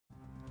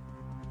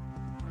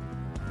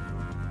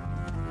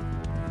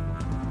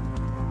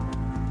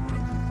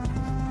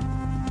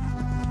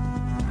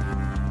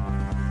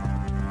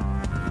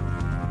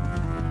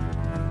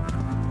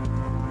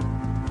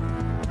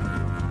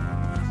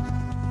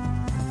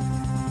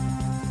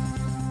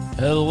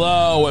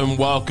Hello and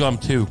welcome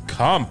to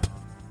Comp.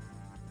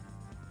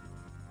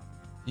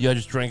 You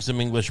just drank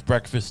some English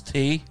breakfast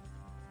tea.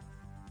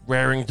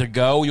 Raring to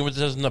go. You know what it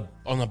says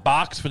on the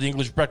box for the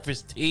English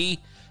breakfast tea? It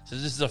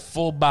says this is a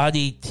full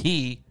body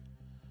tea.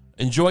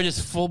 Enjoy this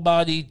full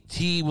body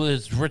tea with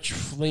its rich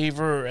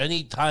flavor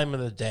any time of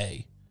the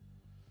day.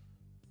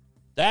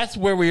 That's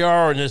where we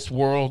are in this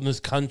world, in this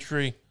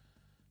country.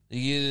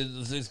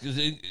 If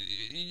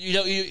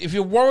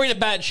you're worried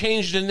about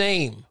changing the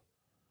name,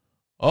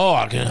 oh,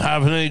 I can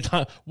have it any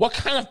time. What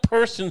kind of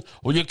person?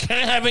 Well, you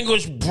can't have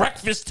English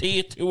breakfast tea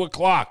at 2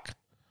 o'clock.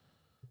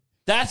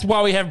 That's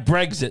why we have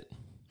Brexit.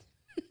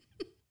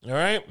 All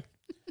right?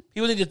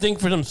 People need to think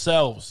for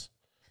themselves.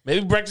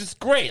 Maybe Brexit's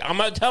great. I'm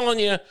not telling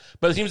you,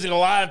 but it seems like a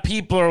lot of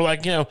people are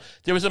like, there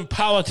was some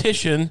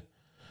politician,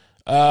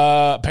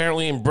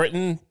 apparently in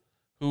Britain,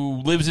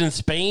 who lives in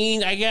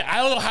Spain. I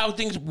don't know how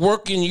things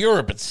work in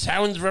Europe. It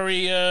sounds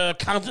very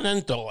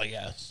continental, I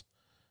guess.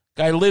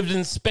 Guy lived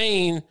in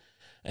Spain,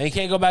 and he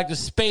can't go back to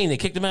Spain. They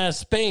kicked him out of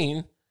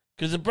Spain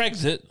because of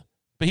Brexit.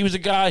 But he was a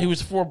guy who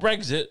was for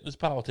Brexit, this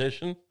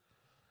politician.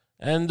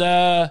 And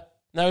now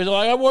he's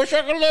like, I wish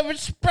I could live in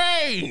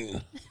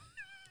Spain.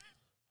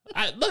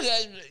 Look,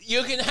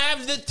 you can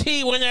have the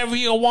tea whenever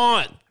you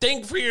want.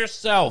 Think for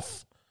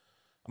yourself.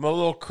 I'm a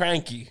little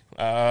cranky.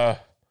 I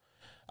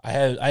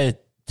had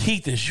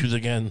teeth issues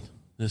again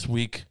this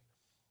week.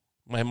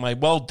 My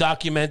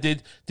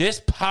well-documented, this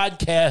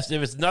podcast,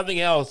 if it's nothing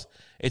else,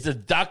 it's a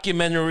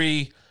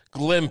documentary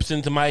glimpse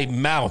into my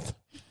mouth,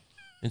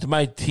 into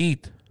my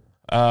teeth.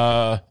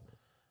 I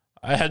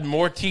had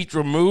more teeth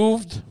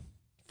removed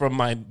from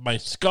my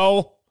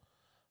skull,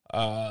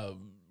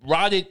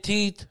 rotted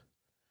teeth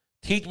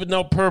with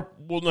no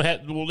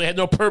they had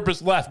no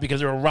purpose left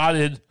because they were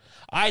rotted.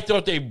 I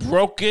thought they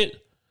broke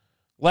it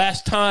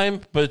last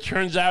time, but it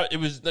turns out it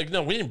was like,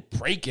 no, we didn't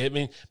break it. I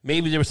mean,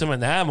 maybe there was some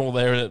enamel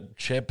there that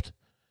chipped,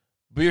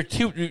 but your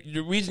tooth,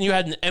 the reason you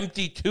had an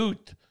empty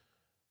tooth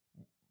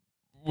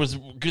was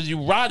because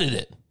you rotted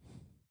it.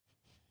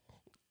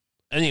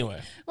 Anyway.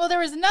 Well, there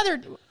was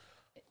another.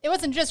 It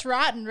wasn't just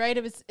rotten, right?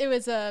 It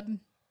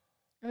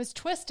was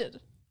twisted.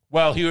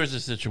 Well, here's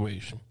the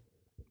situation.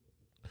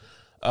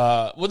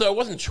 No, it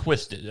wasn't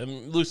twisted. I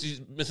mean,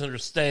 Lucy's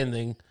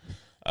misunderstanding.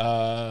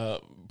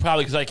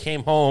 Probably because I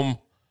came home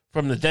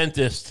from the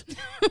dentist,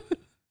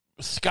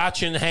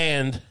 scotch in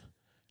hand,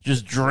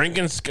 just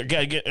drinking.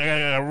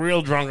 Got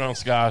real drunk on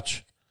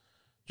scotch,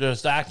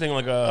 just acting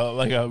like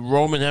a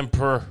Roman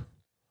emperor,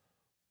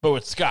 but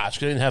with scotch.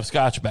 'Cause they didn't have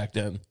scotch back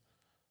then.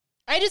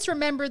 I just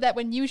remember that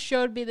when you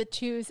showed me the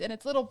tooth in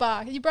its little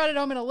box, you brought it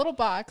home in a little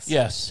box.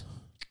 Yes,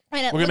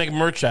 and we're gonna make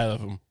merch out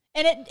of them.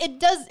 And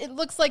it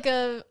looks like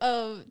a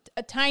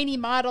tiny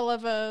model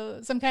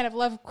of some kind of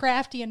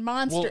Lovecraftian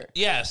monster. Well,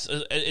 yes,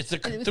 it's a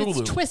Cthulhu. With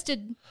its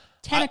twisted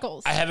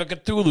tentacles. I have a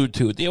Cthulhu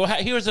tooth.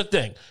 Here's the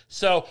thing.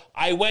 So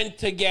I went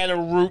to get a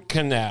root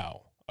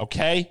canal,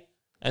 okay?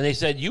 And they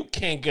said, you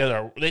can't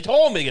they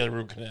told me to get a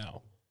root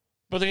canal,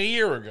 but like a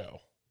year ago.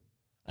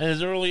 And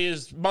as early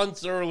as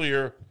months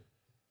earlier,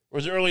 or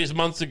as early as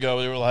months ago,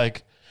 they were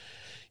like,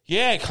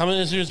 yeah, come in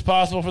as soon as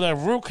possible for that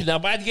root canal.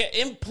 But I had to get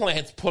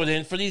implants put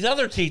in for these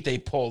other teeth they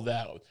pulled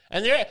out.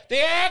 And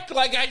they act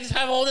like I just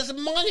have all this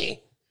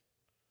money.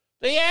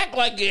 They act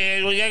like,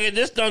 yeah, we got to get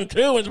this done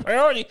too. It's a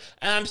priority.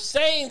 And I'm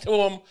saying to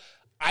them,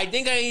 I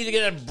think I need to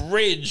get a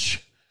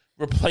bridge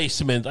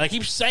replacement. I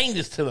keep saying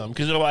this to them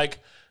because they're like,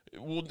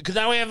 because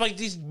now we have like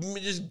these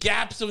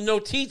gaps of no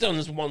teeth on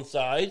this one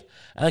side.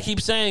 And I keep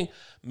saying,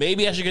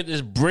 maybe I should get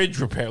this bridge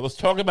repaired. Let's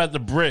talk about the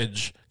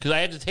bridge because I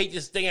have to take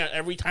this thing out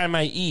every time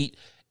I eat.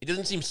 It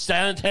doesn't seem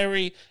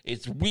sanitary.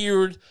 It's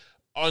weird.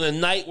 On a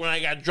night when I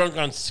got drunk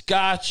on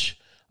scotch,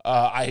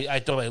 I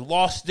thought I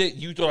lost it.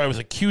 You thought I was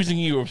accusing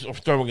you of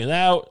throwing it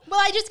out. Well,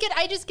 I just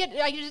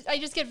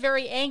get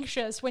very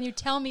anxious when you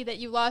tell me that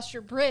you lost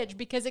your bridge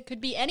because it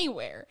could be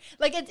anywhere.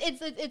 Like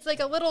it's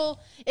like a little.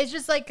 It's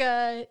just like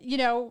and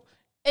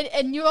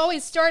you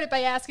always start it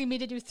by asking me,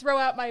 did you throw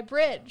out my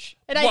bridge?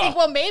 And I think,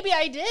 well, maybe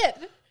I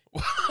did.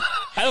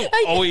 I don't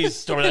always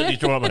start out you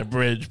throw out my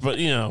bridge, but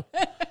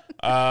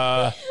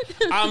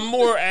I'm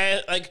more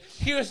like,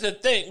 here's the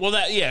thing. Well,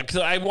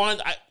 because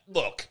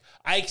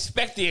I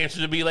expect the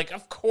answer to be like,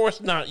 of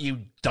course not,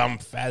 you dumb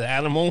fat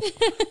animal.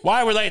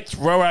 Why would I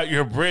throw out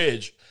your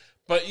bridge?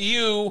 But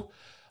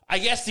I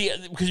guess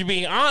because you're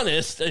being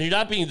honest and you're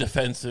not being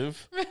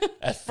defensive.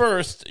 At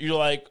first, you're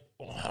like,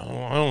 well,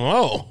 I don't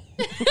know.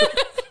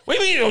 What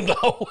do you mean you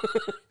don't know?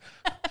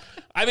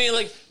 I mean,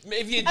 like,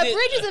 if you did... A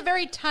bridge is a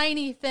very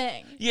tiny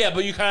thing. Yeah,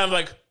 but you kind of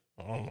like,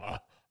 I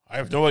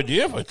have no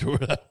idea if I threw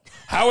it out.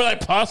 How would I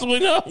possibly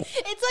know? It's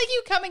like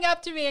you coming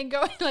up to me and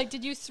going, like,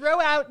 did you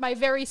throw out my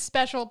very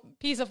special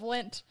piece of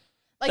lint?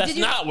 Like, That's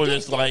not what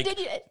it's like.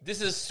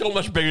 This is so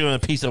much bigger than a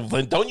piece of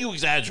lint. Don't you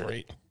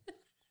exaggerate.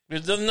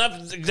 There's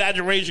enough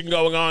exaggeration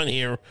going on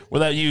here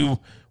without you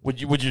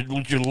with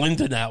your lint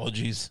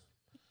analogies.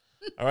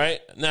 All right.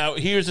 Now,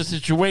 here's the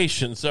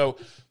situation. So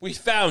we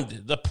found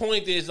it. The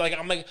point is, like,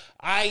 I'm like,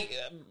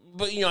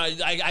 but, you know,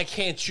 I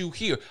can't chew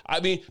here. I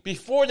mean,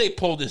 before they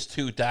pulled this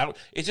tooth out,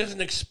 it's just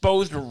an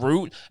exposed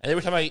root. And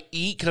every time I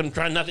eat, because I'm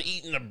trying not to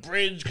eat in the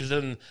bridge, because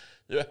then,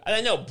 and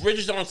I know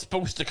bridges aren't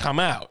supposed to come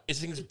out.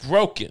 This thing's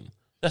broken.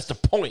 That's the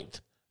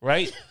point,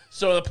 right?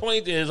 So the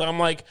point is, I'm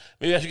like,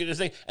 maybe I should get this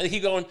thing. And they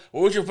keep going,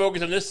 well, what's your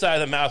focus on this side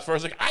of the mouth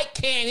first? Like, I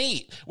can't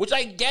eat, which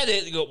I get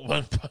it. They go,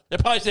 well, they're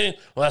probably saying,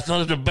 well, that's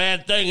not such a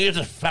bad thing. He's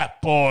a fat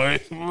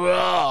boy.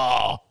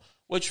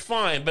 Which,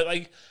 fine. But,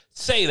 like,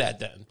 say that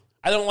then.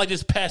 I don't like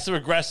this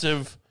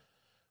passive-aggressive,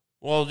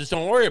 well, just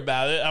don't worry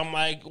about it. I'm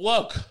like,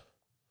 look,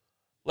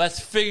 let's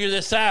figure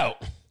this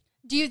out.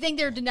 Do you think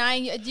they're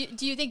denying?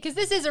 Do you think, because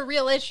this is a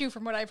real issue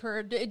from what I've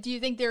heard, do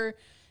you think they're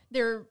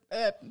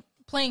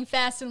playing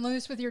fast and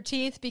loose with your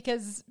teeth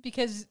because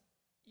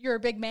you're a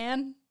big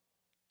man?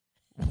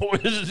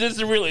 Is this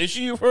a real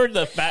issue you've heard,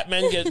 that fat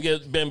men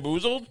get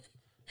bamboozled?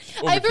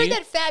 I've heard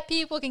that fat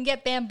people can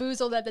get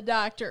bamboozled at the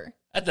doctor.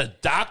 At the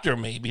doctor,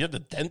 maybe. At the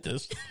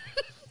dentist.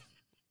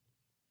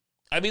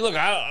 I mean, look,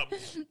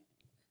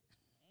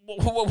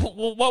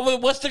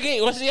 what's the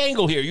game? What's the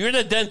angle here? You're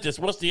the dentist.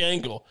 What's the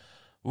angle?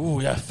 Ooh,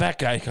 we got a fat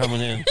guy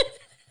coming in.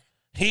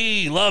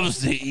 He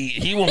loves to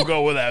eat. He won't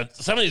go without.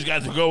 Some of these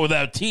guys will go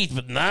without teeth,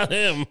 but not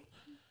him.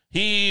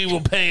 He will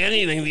pay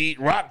anything to eat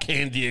rock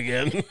candy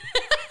again.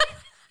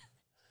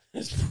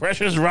 This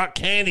precious rock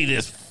candy,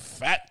 this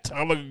fat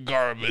tub of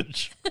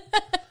garbage.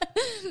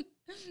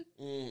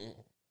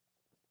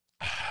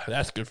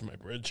 That's good for my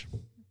bridge.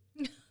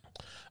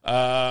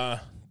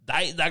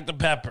 Diet Dr.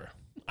 Pepper.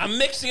 I'm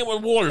mixing it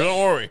with water. Don't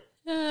worry.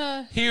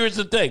 Here's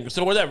the thing.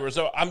 So whatever.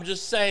 So I'm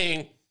just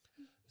saying.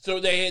 So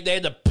they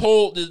had to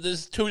pull,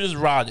 this tooth is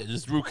rotted,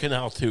 this root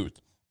canal tooth.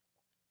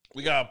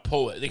 We got to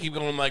pull it. They keep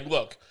going like,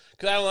 look,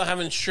 because I don't have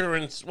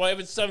insurance. Why, if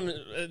it's some,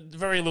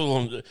 very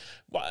little,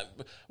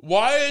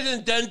 why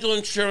isn't dental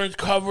insurance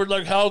covered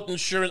like health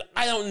insurance?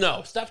 I don't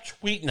know. Stop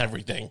tweeting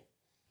everything.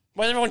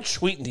 Why is everyone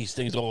tweeting these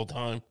things all the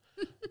time?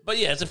 But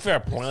yeah, it's a fair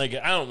point. Like,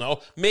 I don't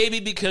know. Maybe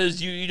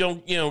because you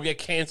don't, get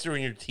cancer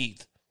in your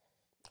teeth.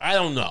 I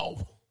don't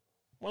know.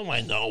 What do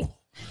I know?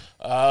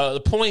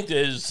 The point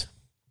is,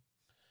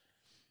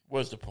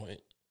 what's the point?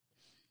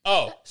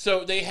 Oh,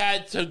 so they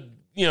had to,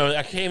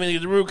 I came into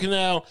the root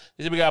canal.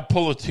 They said we got to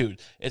pull a tooth.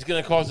 It's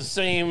going to cost the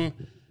same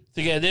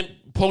to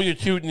pull your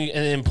tooth and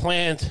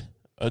implant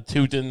a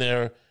tooth in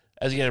there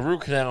as you get a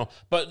root canal.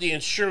 But the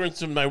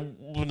insurance from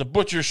the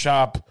butcher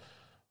shop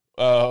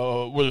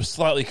would have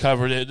slightly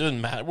covered it. It doesn't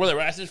matter.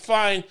 Whatever. I said,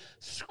 fine,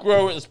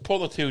 screw it. Let's pull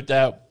the tooth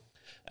out.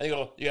 And they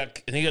go,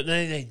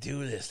 then they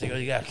do this. They go,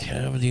 you got a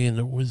cavity in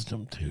the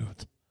wisdom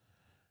tooth.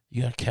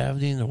 You got a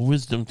cavity in the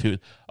wisdom tooth.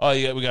 Oh,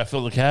 yeah, we got to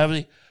fill the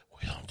cavity?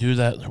 We don't do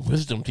that in the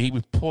wisdom teeth.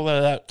 We pull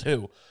that out,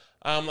 too.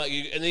 I'm like,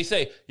 and they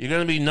say, you're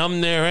going to be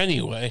numb there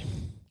anyway.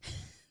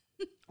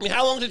 I mean,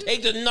 how long does it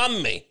take to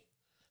numb me?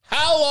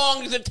 How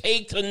long does it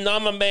take to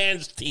numb a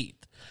man's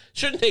teeth?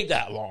 Shouldn't take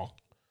that long.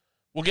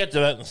 We'll get to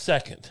that in a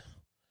second.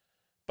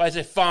 But I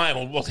say,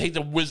 fine, we'll take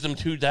the wisdom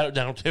tooth out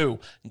down, too.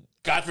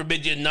 God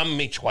forbid you numb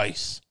me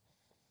twice.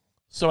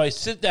 So I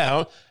sit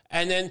down,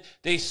 and then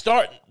they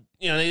start...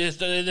 they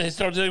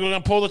start going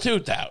to pull the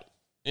tooth out,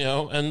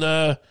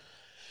 and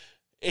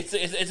it's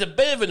a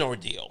bit of an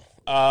ordeal.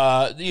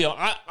 I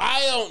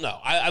don't know.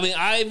 I mean,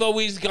 I've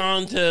always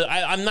gone to,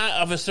 I'm not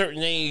of a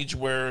certain age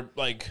where,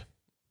 like,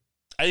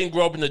 I didn't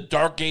grow up in the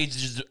dark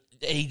ages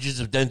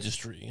of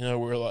dentistry,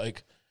 where,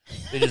 like,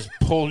 they just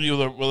pulled you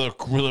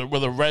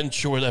with a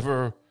wrench or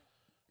whatever,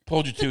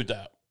 pulled your tooth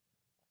out.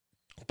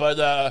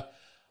 But,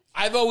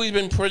 I've always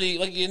been pretty,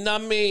 like, you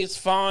numb me, it's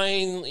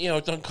fine,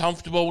 it's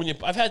uncomfortable.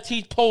 I've had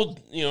teeth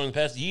pulled, in the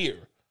past year.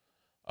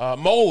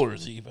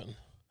 Molars, even.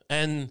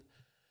 And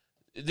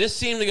this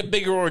seemed like a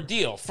bigger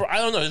ordeal. I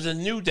don't know, there's a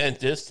new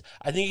dentist.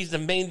 I think he's the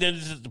main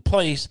dentist at the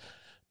place.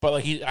 But,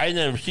 like, I'd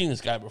never seen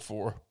this guy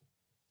before.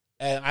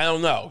 And I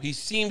don't know. He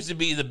seems to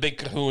be the big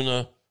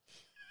kahuna.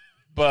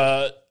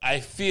 But I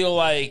feel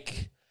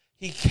like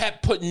he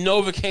kept putting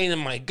Novocaine in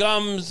my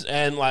gums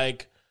and,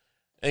 like,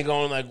 and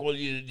going like, well, and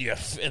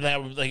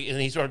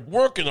he started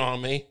working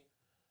on me,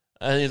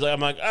 and he's like, I'm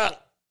like, ah,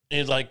 and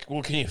he's like,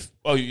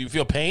 well, you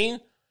feel pain?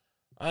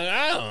 I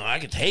don't know, I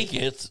can take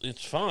it,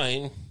 it's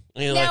fine.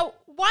 Now,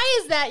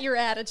 why is that your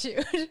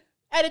attitude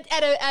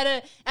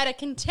at a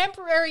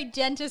contemporary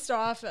dentist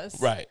office?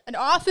 Right, an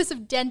office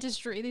of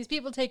dentistry. These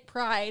people take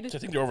pride. I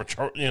think they're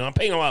overcharged. I'm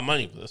paying a lot of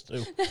money for this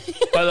too.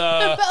 But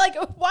but like,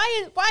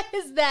 why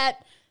is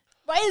that?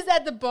 Why is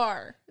that the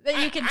bar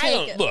that you can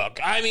take it? Look,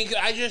 I mean,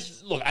 I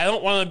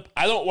don't want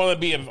to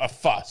be a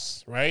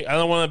fuss, right? I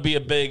don't want to be a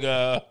big,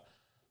 a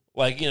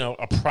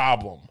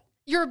problem.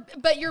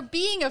 You're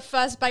being a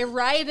fuss by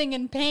writhing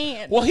in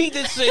pain. Well, he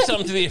did say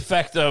something to the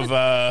effect of,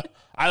 I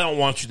don't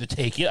want you to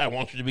take it. I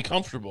want you to be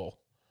comfortable.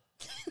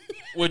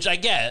 Which I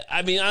get.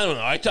 I mean, I don't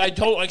know.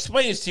 I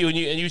explained this to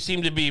you, and you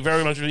seem to be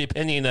very much of the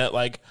opinion that,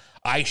 like,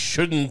 I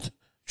shouldn't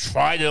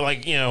try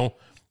to,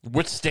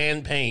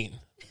 withstand pain.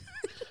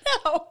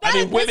 No, I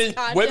mean,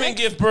 women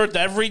give birth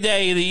every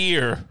day of the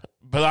year,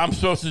 But I'm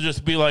supposed to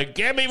just be like,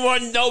 give me more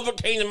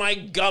Novocaine in my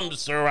gums,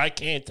 sir. I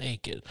can't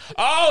take it.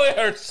 Oh, it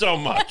hurts so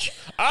much.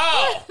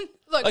 Oh.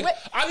 Look, like,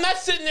 I'm not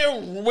sitting there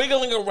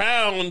wiggling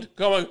around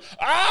going,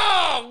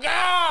 oh,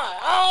 God,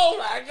 oh,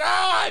 my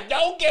God,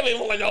 don't give me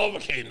more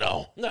Novocaine.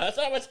 No, that's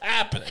not what's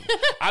happening.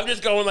 I'm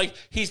just going like,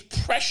 he's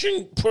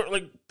pushing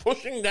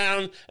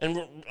down and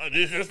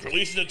just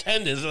releasing the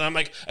tendons. And I'm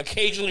like,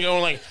 occasionally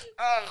going like,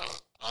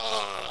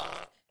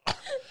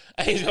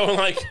 and he's going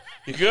like,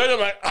 you good? I'm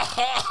like,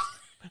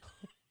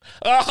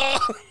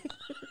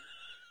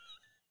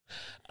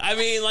 I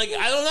mean, like,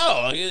 I don't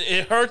know. Like,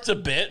 it hurts a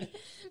bit.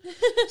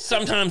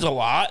 Sometimes a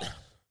lot.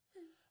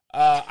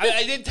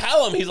 I did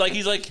tell him. He's like,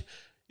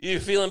 you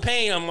feeling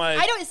pain? I'm like,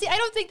 I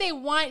don't think they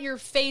want your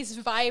face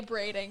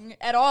vibrating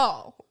at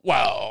all.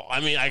 Well,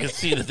 I mean, I can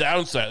see the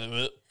downside of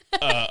it,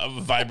 of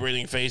a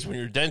vibrating face when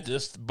you're a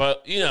dentist.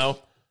 But then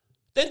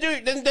put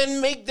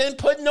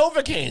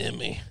Novocaine in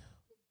me.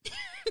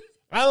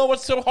 I don't know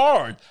what's so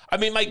hard. I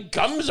mean, my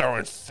gums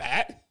aren't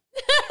fat.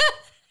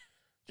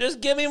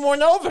 Just give me more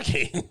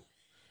Novocaine.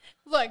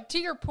 Look, to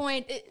your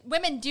point,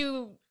 women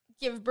do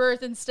give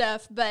birth and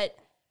stuff, but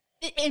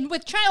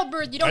with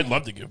childbirth, you don't. I'd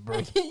love to give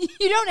birth.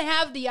 You don't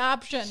have the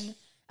option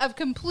of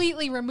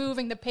completely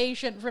removing the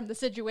patient from the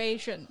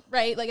situation,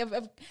 right? Like,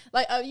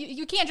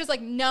 you can't just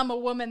like numb a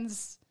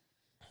woman's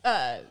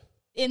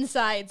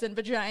insides and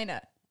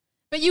vagina,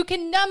 but you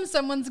can numb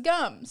someone's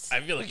gums. I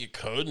feel like you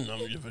could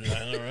numb your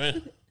vagina,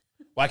 right?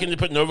 Why can't you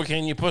put Novocaine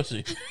in your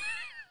pussy?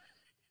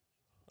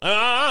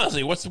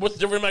 Honestly, what's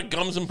different about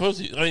gums and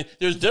pussy? I mean,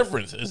 there's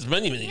differences. There's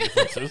many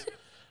differences.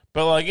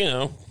 But, like,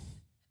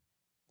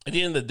 at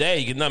the end of the day,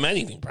 you can numb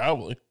anything,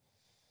 probably.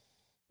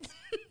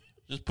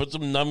 Just put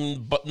some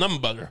numb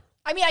butter.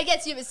 I mean, I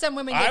guess some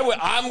women...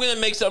 I'm going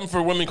to make something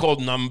for women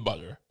called numb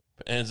butter.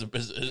 And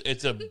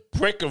it's a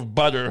brick of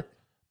butter,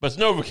 but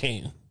it's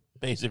Novocaine,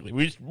 basically.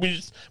 We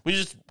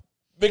just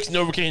mix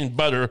Novocaine and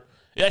butter.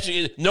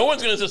 Actually, no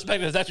one's going to suspect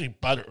that it's actually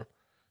butter.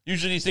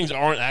 Usually these things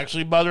aren't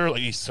actually butter. Like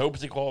these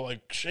soaps they call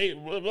like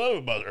lover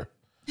butter.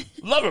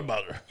 Lover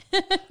butter.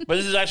 But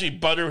this is actually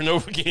butter and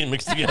Novocaine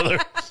mixed together.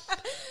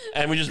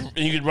 And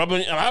you could rub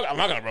it. I'm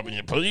not going to rub it in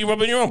your pussy. You rub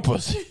it in your own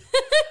pussy.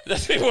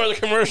 That's before the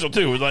commercial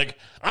too. It's like,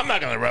 I'm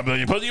not going to rub it in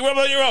your pussy. You rub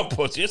it in your own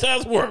pussy. That's how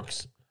this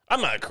works.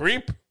 I'm not a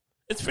creep.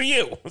 It's for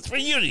you. It's for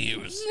you to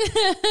use.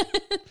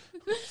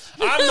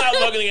 I'm not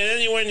looking to get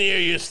anywhere near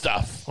your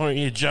stuff. Or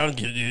your junk,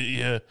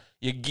 your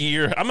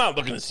gear. I'm not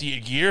looking to see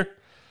your gear.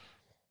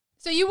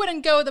 So you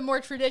wouldn't go the more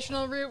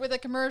traditional route with a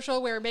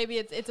commercial where maybe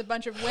it's a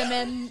bunch of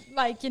women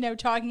like,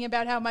 talking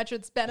about how much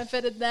it's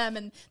benefited them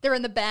and they're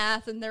in the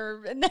bath and they're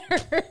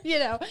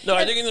No,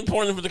 I think it's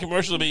important for the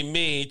commercial to be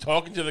me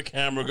talking to the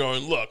camera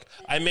going, look,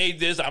 I made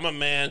this, I'm a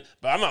man,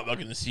 but I'm not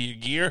looking to see your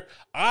gear.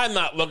 I'm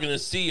not looking to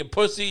see your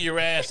pussy, your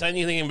ass,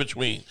 anything in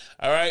between.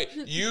 All right?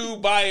 You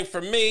buy it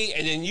from me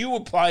and then you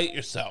apply it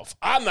yourself.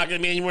 I'm not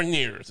going to be anywhere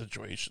near a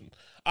situation.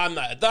 I'm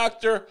not a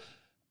doctor.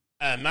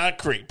 I'm not a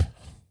creep.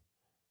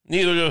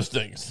 Neither of those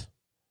things.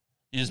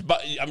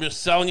 I'm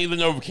just selling you the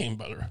Novocaine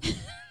butter.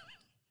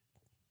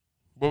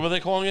 What were they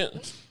calling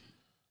it?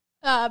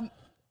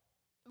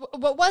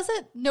 What was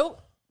it? No,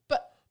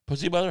 but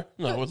pussy butter?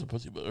 No, it wasn't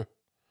pussy butter.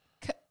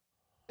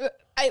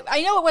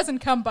 I know it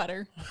wasn't cum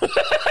butter.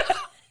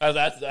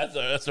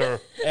 That's our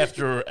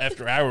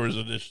after hours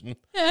edition.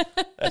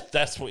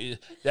 That's what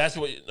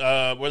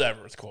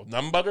whatever it's called.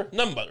 Numb butter.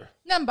 Numb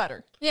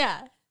butter.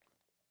 Yeah.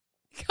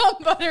 Cum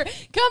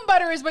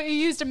butter is what you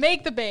use to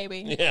make the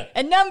baby. Yeah.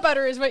 And numb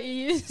butter is what you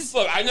use to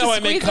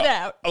squeeze it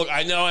out. Look,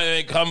 I know I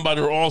make cum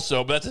butter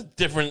also, but that's a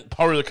different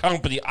part of the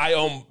company. I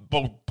own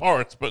both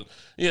parts, but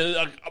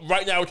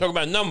right now we're talking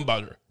about numb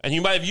butter. And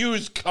you might have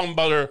used cum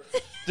butter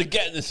to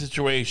get in the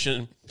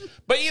situation.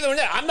 But either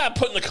way, I'm not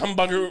putting the cum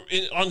butter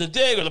on the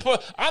dig or the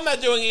put. I'm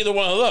not doing either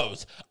one of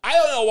those. I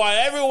don't know why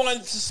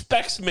everyone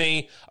suspects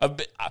me of.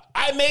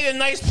 I made a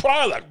nice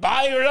product.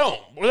 Buy it or don't.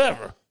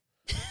 Whatever.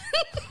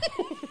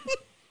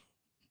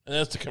 And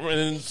that's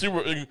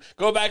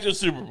go back to the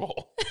Super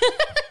Bowl.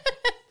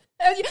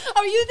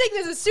 Oh, you think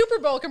this is Super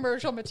Bowl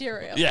commercial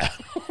material? Yeah.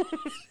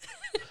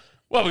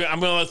 Well, I'm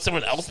going to let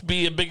someone else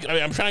be a big.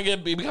 I'm trying to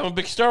become a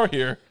big star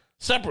here,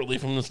 separately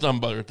from this numb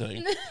butter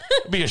thing.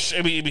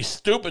 It'd be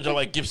stupid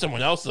to give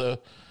someone else a.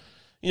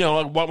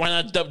 Why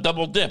not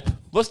double dip?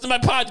 Listen to my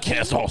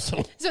podcast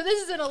also. So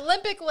this is an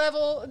Olympic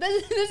level.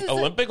 This is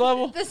Olympic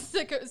level. This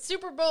is a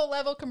Super Bowl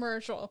level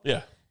commercial.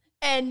 Yeah.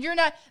 And you're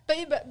not, but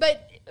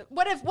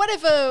what if one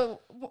of the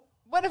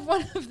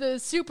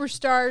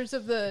superstars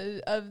of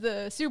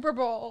the Super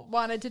Bowl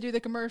wanted to do the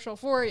commercial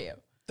for you?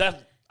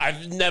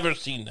 I've never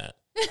seen that.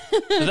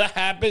 Does that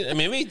happen? I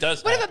mean, maybe it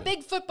does. What if a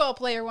big football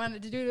player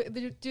wanted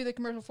to do the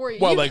commercial for you?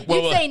 Well,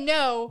 you'd say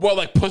no. Well,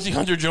 like Pussy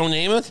Hunter Joe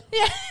Namath.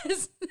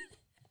 Yes.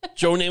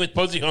 Joe Namath,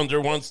 Pussy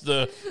Hunter wants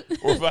or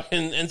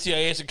fucking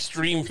NCIS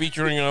Extreme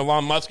featuring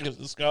Elon Musk as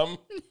the scum.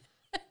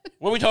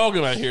 What are we talking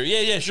about here?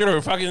 Yeah, sure.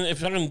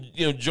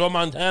 If Joe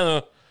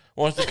Montana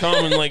wants to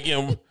come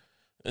and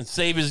and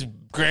save his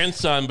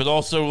grandson, but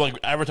also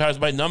advertise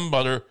by numb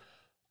butter,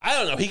 I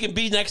don't know. He can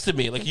be next to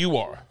me like you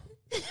are.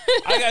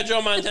 I got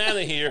Joe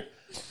Montana here.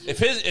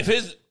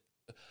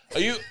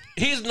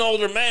 He's an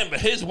older man,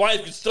 but his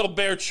wife can still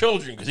bear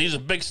children because he's a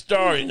big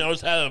star. He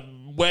knows how to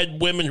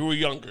wed women who are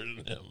younger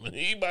than him. And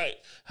he might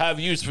have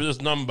use for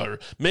this number.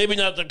 Maybe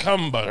not the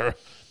cum butter,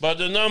 but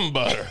the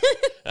number.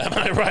 Am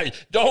I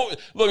right? Don't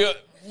look.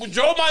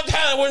 Joe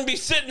Montana wouldn't be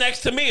sitting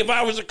next to me if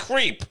I was a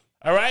creep.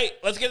 All right,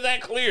 let's get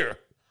that clear.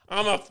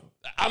 I'm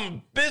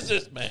a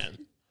businessman.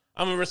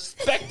 I'm a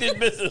respected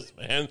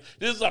businessman.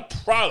 This is a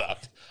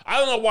product. I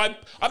don't know why.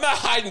 I'm not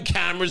hiding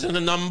cameras in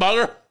the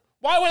number.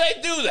 Why would I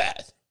do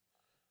that?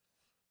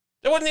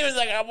 There wasn't even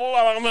like,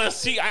 well, I'm going to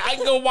see. I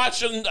can go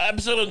watch an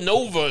episode of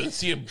Nova and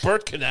see a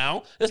birth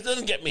canal. This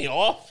doesn't get me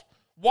off.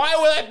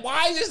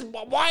 Why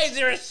is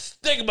there a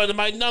stigma to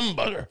my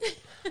number?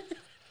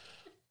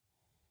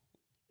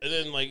 And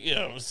then, like, you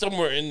know,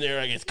 somewhere in there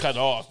I get cut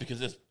off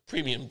because it's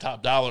premium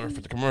top dollar for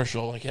the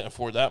commercial. I can't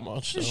afford that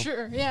much. So.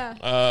 Sure, yeah.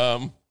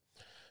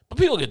 But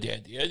people get the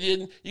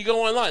idea. You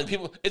go online.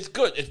 People, it's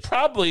good. It's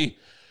probably,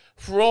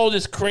 for all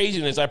this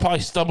craziness, I probably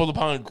stumbled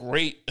upon a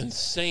great,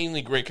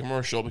 insanely great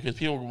commercial because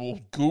people will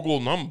Google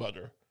numb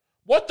butter.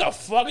 What the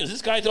fuck is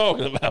this guy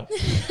talking about?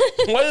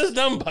 What is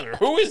numb butter?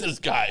 Who is this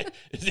guy?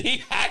 Is he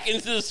hack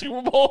into the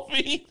Super Bowl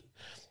feed?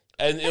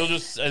 And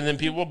then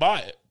people will buy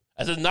it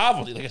as a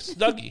novelty, like a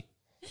Snuggie.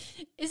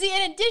 See,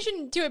 in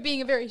addition to it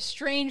being a very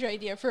strange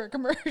idea for a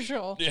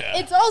commercial, Yeah.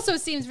 it also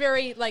seems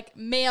very, like,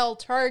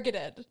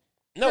 male-targeted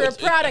for a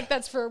product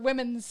that's for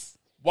women's...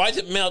 Why is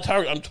it male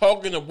target? I'm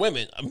talking to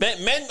women.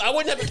 Men, I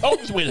wouldn't have to talk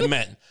this way to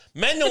men.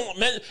 Men.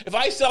 If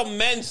I sell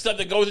men stuff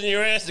that goes in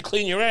your ass to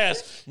clean your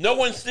ass, no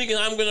one's thinking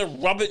I'm going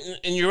to rub it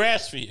in your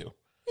ass for you.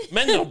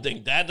 Men don't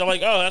think that. They're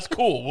like, oh, that's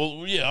cool.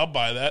 Well, yeah, I'll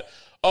buy that.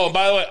 Oh,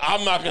 by the way,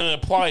 I'm not going to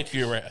apply it to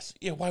your ass.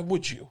 Yeah, why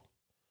would you?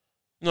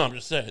 No, I'm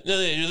just saying. No,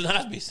 it doesn't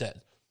have to be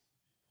said.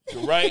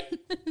 You're right.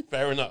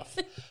 Fair enough.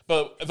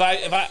 But if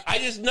I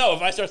just know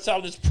if I start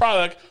selling this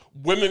product,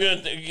 women are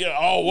gonna think, you know,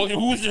 oh,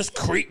 who's this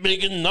creep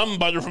making numb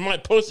butter for my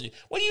pussy?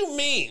 What do you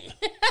mean?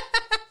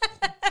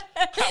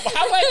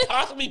 How would I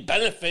possibly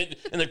benefit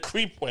in a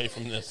creep way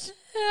from this?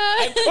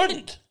 I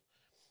couldn't.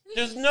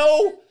 There's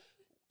no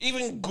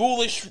even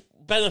ghoulish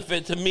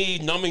benefit to me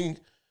numbing.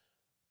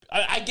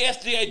 I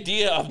guess the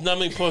idea of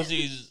numbing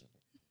pussies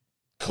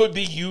could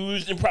be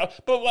used in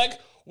but like.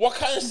 What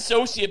kind of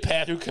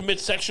sociopath who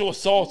commits sexual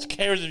assaults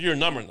cares if you're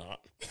numb or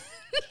not?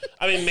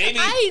 I mean, maybe...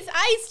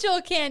 I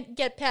still can't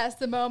get past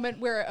the moment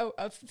where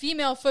a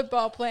female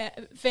football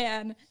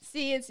fan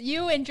sees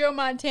you and Joe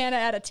Montana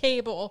at a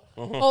table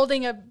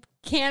holding a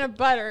can of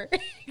butter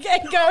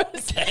and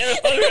goes... Can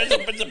of butter?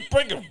 It's a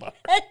brick of butter.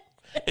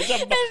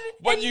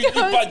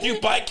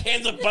 You buy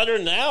cans of butter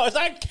now? It's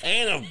not a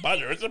can of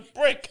butter. It's a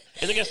brick.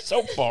 It's like a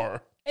soap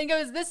bar. And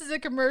goes, this is a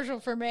commercial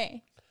for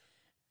me.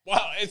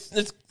 Wow,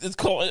 it's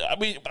called. I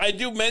mean, I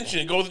do mention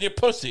it goes in your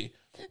pussy.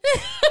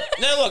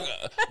 Now look,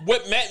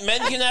 what men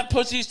can have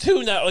pussies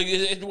too. Now, like,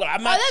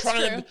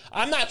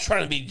 I'm not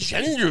trying to be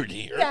gendered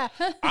here. Yeah.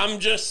 I'm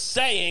just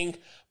saying.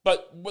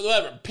 But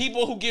whatever,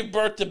 people who give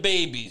birth to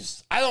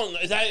babies, I don't know.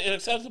 Is that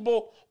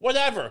acceptable?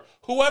 Whatever.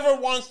 Whoever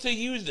wants to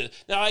use it.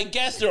 Now, I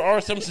guess there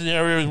are some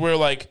scenarios where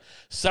like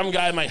some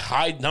guy might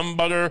hide numb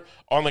butter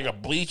on like a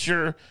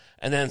bleacher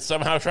and then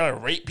somehow try to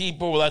rape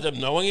people without them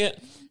knowing it.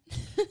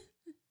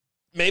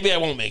 Maybe I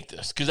won't make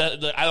this because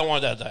I don't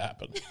want that to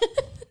happen.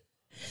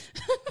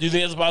 Do you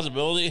think that's a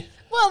possibility?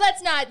 Well,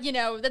 that's not.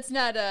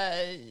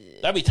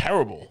 That'd be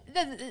terrible.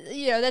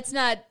 That's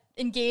not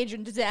engage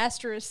in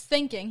disastrous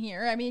thinking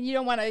here. I mean, you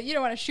don't want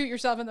to shoot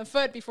yourself in the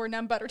foot before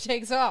numb butter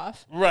takes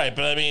off. Right,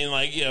 but I mean,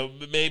 like, you know,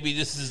 maybe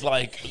this is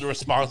like the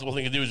responsible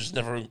thing to do is just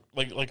never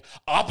like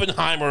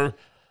Oppenheimer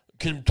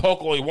can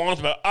talk all he wants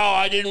about. Oh,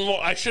 I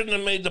shouldn't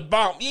have made the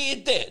bomb. Yeah,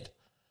 you did.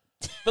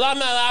 But I'm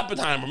not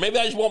Oppenheimer. Maybe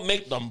I just won't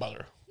make numb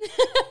butter.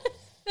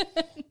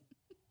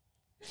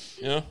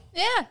 You know?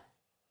 Yeah.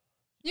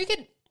 You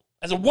could.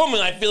 As a woman,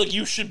 I feel like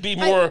you should be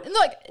more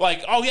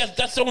like, oh yes,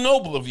 that's so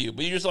noble of you.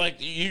 But you just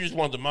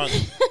want the money.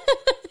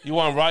 You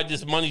want to ride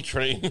this money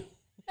train.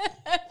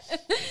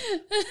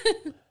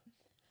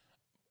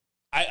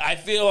 I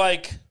feel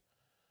like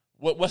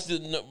what's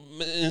the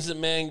innocent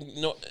man?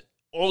 No,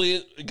 all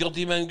the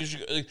guilty men.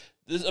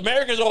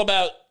 America's all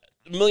about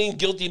a million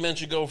guilty men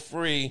should go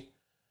free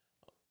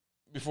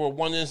before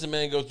one innocent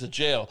man goes to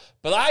jail.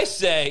 But I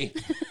say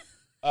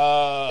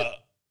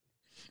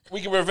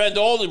we can prevent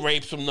all the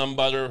rapes from numb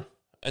butter,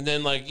 and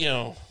then, like, you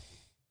know...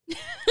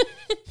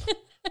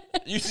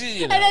 you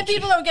see, and then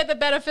people don't get the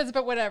benefits,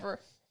 but whatever.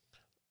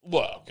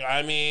 Look,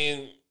 I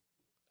mean...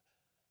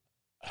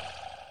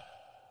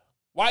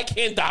 Why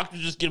can't doctors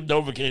just give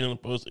Novocaine on the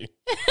pussy?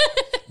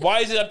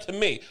 Why is it up to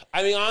me?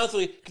 I mean,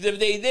 honestly, because if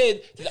they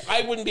did,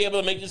 I wouldn't be able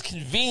to make this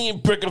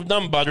convenient brick of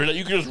numb butter that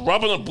you could just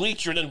rub on a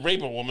bleacher and then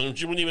rape a woman and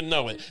she wouldn't even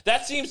know it.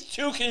 That seems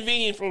too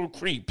convenient for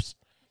creeps.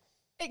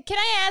 Can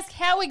I ask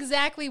how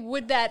exactly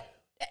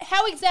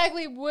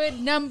would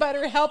numb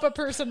butter help a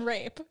person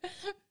rape?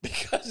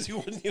 Because you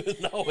wouldn't even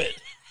know it.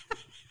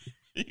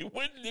 You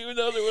wouldn't even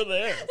know they were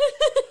there.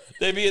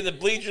 They'd be in the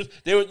bleachers.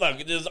 They would look.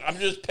 I'm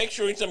just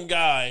picturing some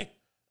guy.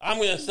 I'm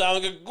going to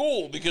sound like a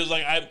ghoul because,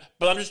 like,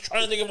 but I'm just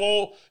trying to think of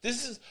all.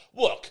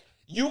 Look,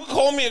 you can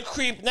call me a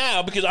creep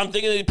now because I'm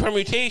thinking of the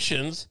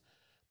permutations,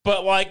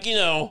 but, like, you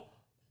know,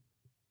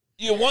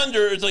 you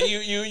wonder, it's like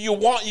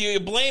you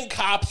blame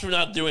cops for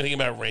not doing anything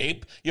about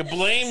rape. You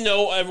blame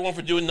everyone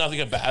for doing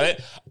nothing about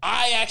it.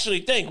 I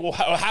actually think, well,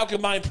 how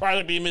can my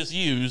product be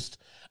misused?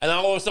 And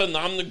all of a sudden,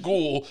 I'm the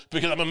ghoul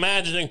because I'm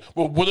imagining,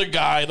 well, would a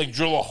guy like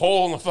drill a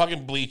hole in the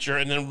fucking bleacher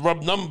and then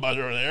rub numb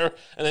butter in there,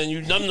 and then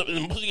you numb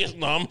and the pussy gets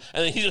numb,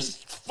 and then he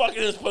just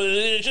fucking just put it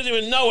in, and she doesn't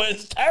even know it.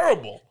 It's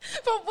terrible.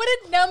 But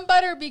wouldn't numb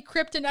butter be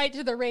kryptonite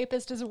to the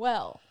rapist as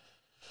well?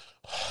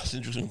 That's an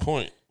interesting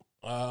point.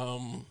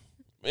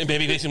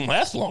 Maybe they can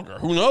last longer.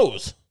 Who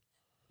knows?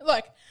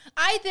 Look,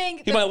 I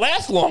think he might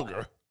last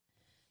longer.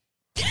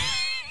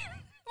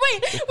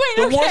 Wait,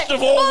 the okay. worst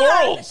of all Hold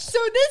worlds. On. So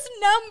this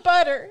numb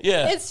butter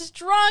is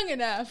strong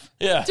enough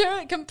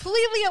to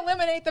completely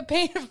eliminate the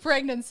pain of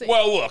pregnancy.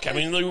 Well, look, I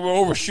mean, we're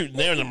overshooting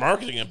there in the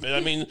marketing a bit.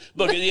 I mean,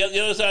 look, the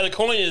other side of the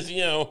coin is,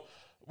 you know,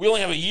 we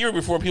only have a year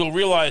before people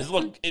realize,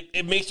 look,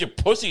 it makes your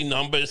pussy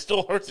numb, but it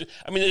still hurts.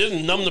 I mean, it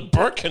doesn't numb the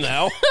birth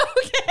canal.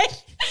 Okay.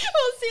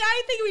 Well, see,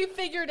 I think we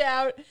figured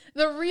out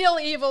the real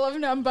evil of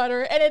numb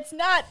butter, and it's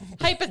not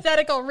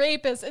hypothetical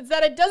rapists. It's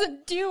that it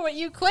doesn't do what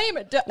you claim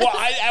it does. Well,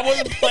 I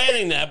wasn't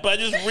planning that, but I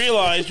just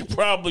realized you're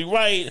probably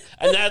right,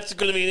 and that's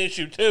going to be an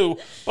issue, too.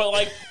 But,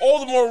 like, all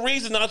the more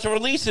reason not to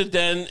release it,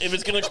 then, if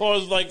it's going to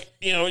cause, like,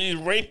 you know, these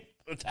rape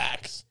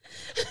attacks.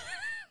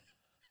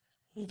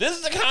 This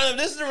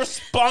is the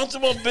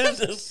responsible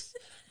business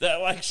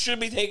that, like, should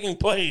be taking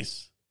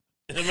place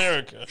in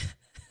America.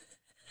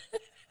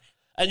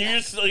 And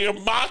you're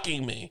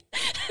mocking me.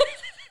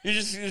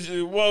 You're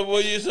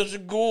such a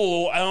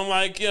ghoul. And I'm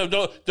like, you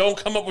know, don't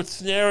come up with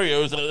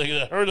scenarios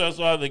that hurt us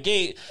out of the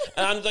gate.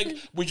 And I'm like,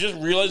 we just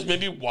realized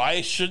maybe why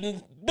it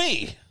shouldn't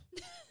be.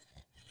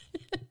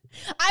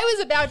 I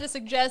was about to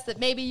suggest that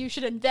maybe you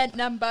should invent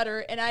numb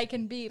butter and I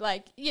can be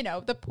like, you know,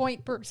 the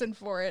point person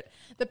for it,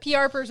 the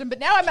PR person. But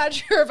now I'm not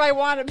sure if I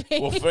want to be.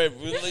 Well,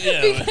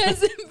 yeah.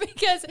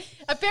 because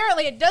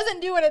apparently it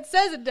doesn't do what it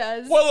says it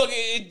does. Well, look,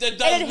 it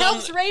does. And it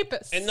helps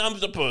rapists. It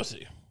numbs the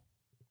pussy.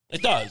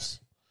 It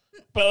does.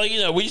 But, like, you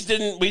know,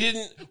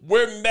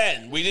 we're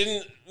men. We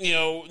didn't, you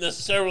know,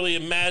 necessarily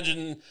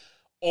imagine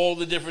all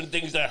the different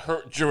things that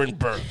hurt during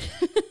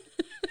birth.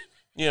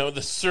 You know,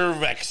 the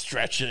cervix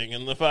stretching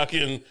and the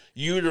fucking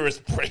uterus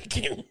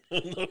breaking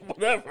and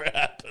whatever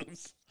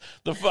happens.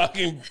 The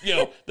fucking, you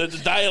know, the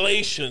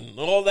dilation,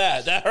 all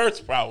that. That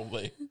hurts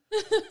probably.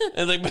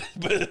 And like,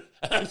 but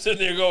I'm sitting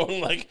there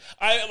going like,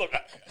 I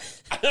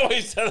know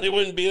he said he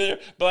wouldn't be there,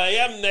 but I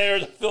am there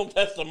to film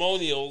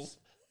testimonials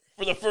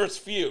for the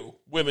first few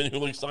women who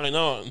like sign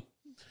on.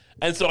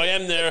 And so I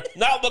am there,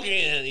 not looking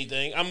at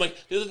anything. I'm like,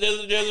 there's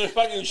a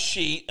fucking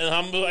sheet, and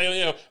I'm like,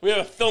 you know, we have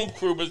a film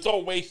crew, but it's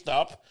all waist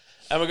up.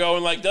 And we're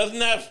going like, doesn't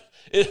that?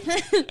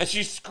 And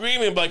she's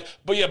screaming like,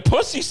 but your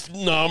pussy's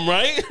numb,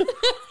 right?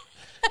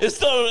 It's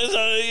still,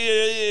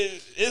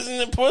 isn't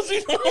it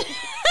pussy numb?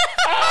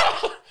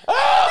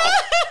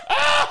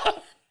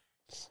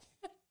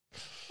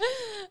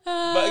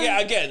 But yeah,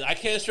 again, I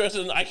can't stress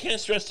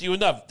to you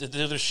enough that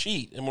there's a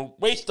sheet and we're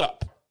waist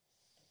up.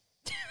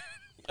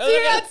 So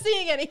you're not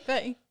seeing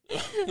anything.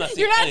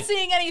 You're not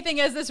seeing anything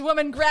as this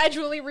woman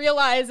gradually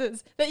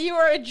realizes that you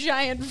are a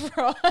giant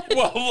fraud.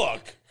 Well,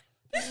 look.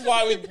 This is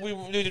why we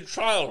do the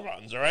trial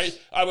runs, all right?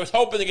 I was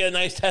hoping to get a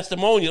nice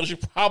testimonial. She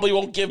probably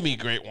won't give me a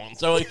great one.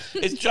 So like,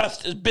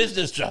 it's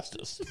business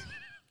justice.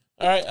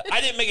 All right?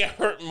 I didn't make it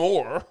hurt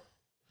more.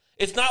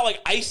 It's not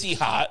like icy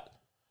hot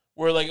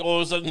where like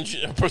all of a sudden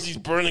her pussy's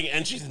burning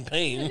and she's in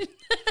pain.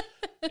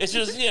 It's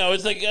just, you know,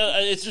 it's like,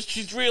 it's just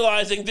she's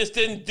realizing this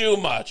didn't do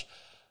much.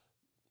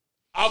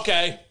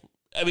 Okay.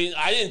 I mean,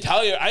 I didn't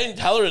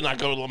tell her to not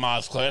go to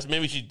Lamaze class.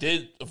 Maybe she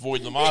did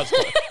avoid Lamaze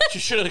class. She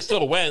should have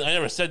still went. I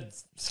never said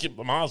skip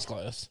Lamaze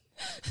class.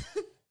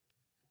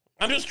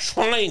 I'm just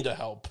trying to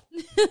help.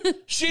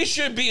 She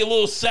should be a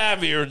little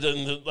savvier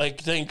than to,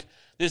 like, think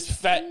this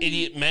fat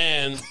idiot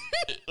man,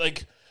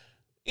 like,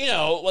 you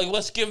know, like,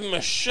 let's give him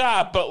a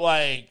shot, but,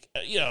 like,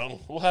 you know,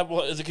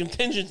 as a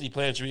contingency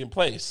plan should be in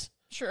place.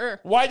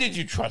 Sure. Why did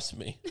you trust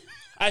me?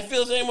 I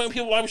feel the same way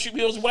why we shoot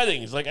people's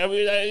weddings. Like, I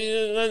mean, I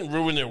didn't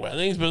ruin their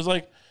weddings, but it's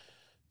like,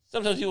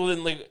 sometimes people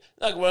didn't, like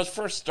when I was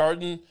first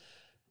starting,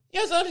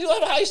 yeah, some people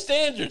have high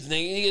standards. And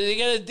they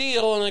get a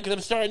deal, and like, I'm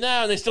starting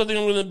now, and they still think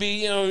I'm going to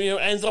be, you know,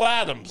 Ansel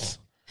Adams.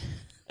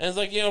 And it's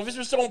like, you know, if this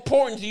was so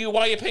important to you,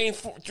 why are you paying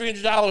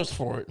 $300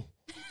 for it?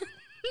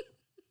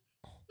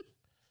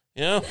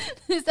 You know?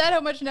 Is that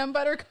how much numb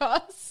butter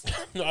costs?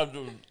 No,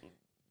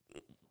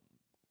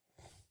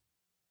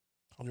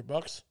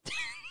 $100?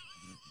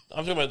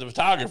 I'm talking about the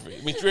photography.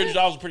 I mean,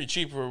 $300 is pretty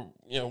cheap for,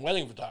 you know,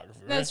 wedding photography,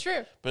 right? That's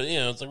true. But, you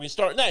know, it's like we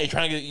start now. You're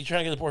trying to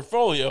get the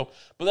portfolio,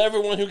 but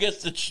everyone who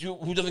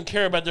doesn't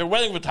care about their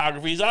wedding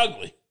photography is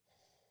ugly.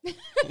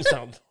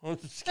 No,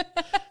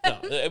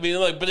 I mean,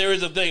 like, but there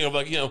is a thing of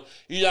like, you're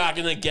not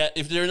gonna get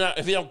if you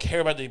don't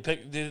care about the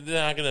pic, they're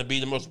not gonna be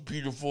the most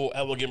beautiful,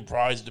 elegant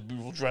brides, the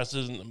beautiful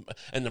dresses,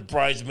 and the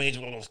bridesmaids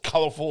with all those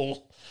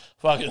colorful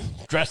fucking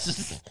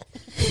dresses.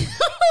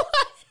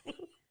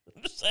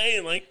 I'm just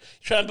saying, like,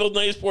 trying to build a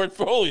nice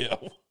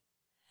portfolio,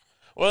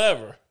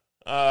 whatever.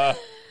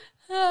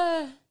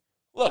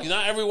 Look,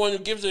 not everyone who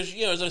gives us,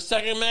 is a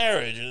second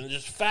marriage and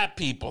just fat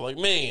people like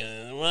me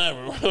and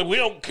whatever. We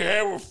don't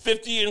care. We're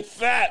 50 and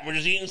fat. We're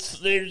just eating,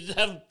 they just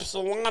have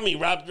salami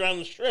wrapped around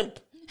the shrimp.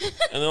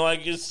 And they're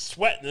like, just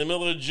sweating in the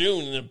middle of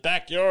June in the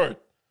backyard.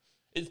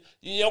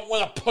 You don't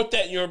want to put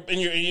that in your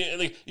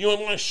like, you don't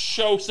want to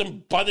show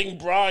some budding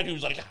bride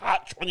who's like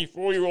hot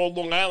 24-year-old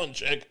Long Island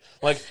chick,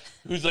 like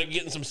who's like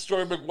getting some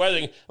storybook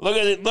wedding. Look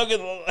at it, look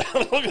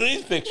at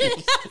these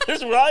pictures.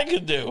 Here's what I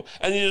could do.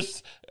 And you're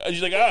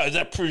like, oh, is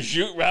that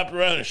prosciutto wrapped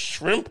around a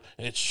shrimp?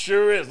 It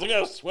sure is. Look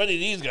how sweaty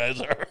these guys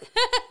are.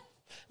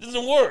 It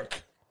doesn't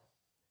work.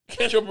 You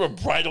can't show up at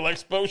a bridal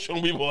expo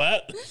showing people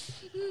that.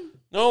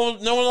 No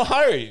one will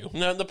hire you.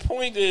 Now the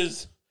point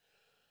is.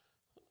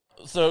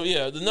 So,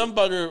 yeah, the numb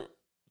butter,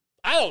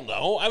 I don't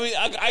know. I mean,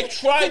 I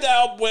tried to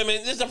help women.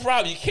 This is the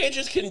problem. You can't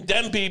just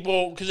condemn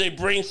people because they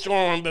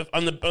brainstorm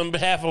on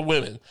behalf of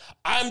women.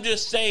 I'm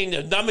just saying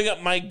that numbing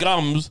up my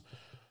gums,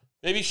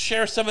 maybe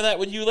share some of that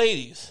with you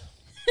ladies.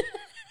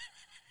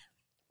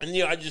 And,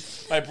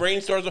 my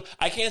brain starts,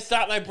 I can't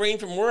stop my brain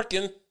from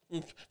working,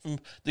 from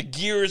the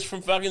gears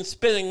from fucking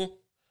spinning.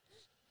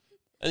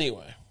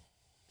 Anyway.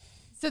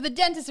 So the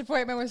dentist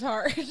appointment was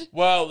hard.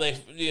 Well,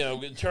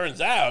 it turns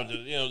out,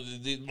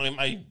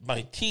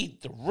 my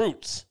teeth, the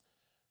roots,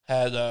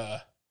 had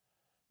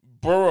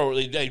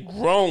burrowed, they'd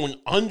grown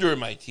under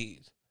my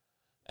teeth.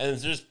 And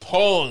it's just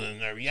pulling and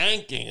they're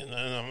yanking. And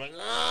I'm like,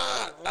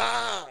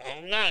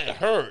 it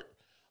hurt.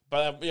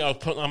 But, I'm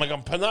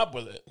putting up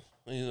with it.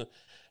 And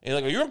you're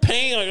like, are you in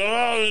pain? I'm like,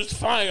 oh, it's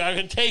fine. I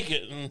can take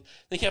it. And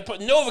they kept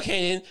putting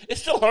Novocaine in. It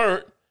still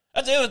hurt.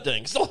 That's the other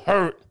thing. It still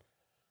hurt.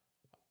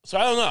 So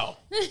I don't know.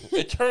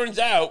 It turns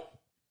out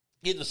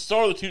you had to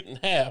saw the tooth in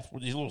half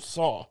with these little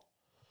saw.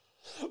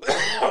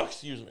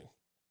 Excuse me.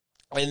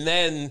 And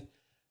then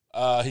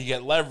he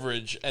got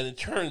leverage, and it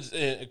turns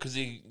because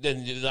they're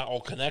not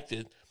all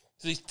connected.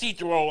 So these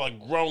teeth are all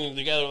like growing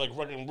together like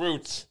fucking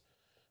roots.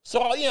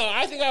 So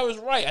I think I was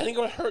right. I think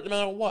it would hurt no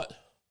matter what.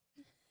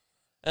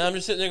 And I'm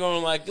just sitting there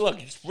going like, look,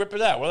 you just rip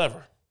it out,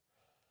 whatever.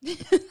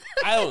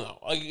 I don't know.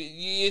 Like,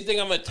 you think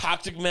I'm a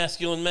toxic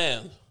masculine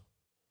man?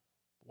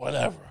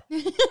 Whatever.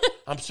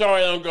 I'm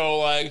sorry I don't go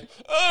like,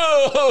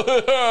 oh,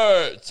 it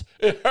hurts.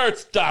 It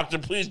hurts, doctor.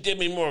 Please give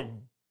me more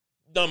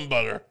numb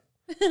butter.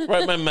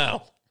 Right in my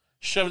mouth.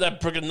 Shove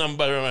that brick of numb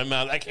butter in my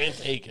mouth. I can't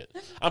take it.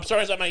 I'm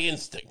sorry, it's not my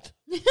instinct.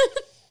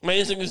 My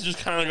instinct is just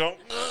kind of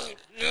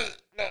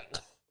go.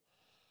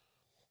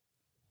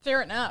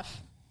 Fair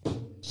enough.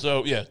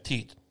 So, yeah,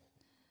 teeth.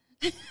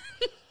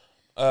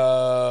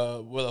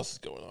 What else is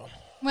going on?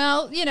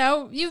 Well,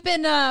 you've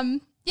been,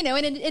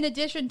 in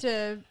addition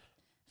to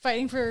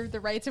fighting for the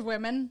rights of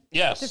women.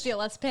 Yes. To feel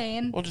less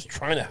pain. Well, just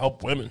trying to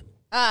help women.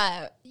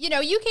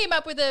 You came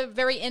up with a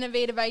very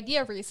innovative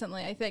idea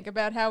recently, I think,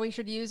 about how we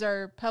should use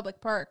our public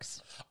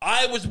parks.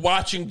 I was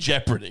watching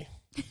Jeopardy.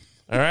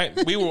 All right?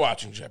 We were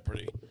watching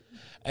Jeopardy.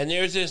 And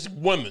there's this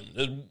woman,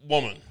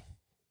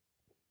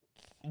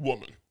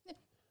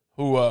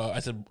 who, I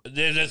said,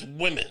 there's this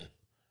women.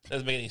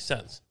 Doesn't make any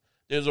sense.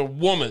 There's a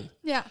woman.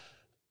 Yeah.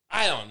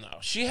 I don't know.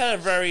 She had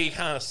a very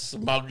kind of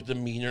smug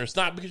demeanor. It's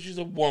not because she's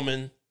a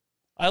woman.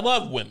 I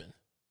love women.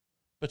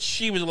 But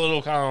she was a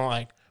little kind of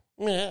like,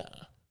 yeah.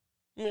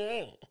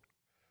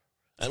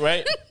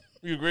 Right?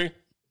 You agree?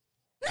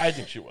 I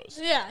think she was.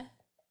 Yeah.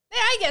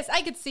 I guess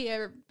I could see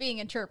her being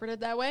interpreted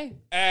that way.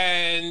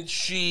 And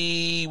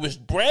she was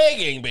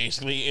bragging,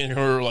 basically, in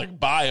her,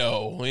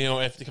 bio,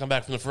 after they come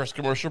back from the first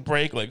commercial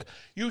break,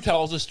 you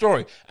tell us a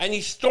story. And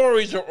these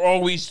stories are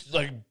always,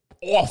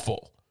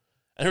 awful.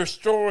 And her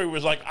story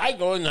was I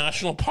go to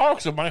national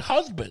parks with my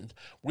husband.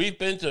 We've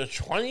been to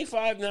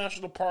 25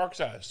 national parks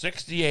out of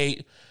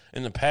 68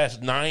 in the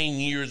past 9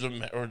 years or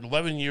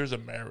 11 years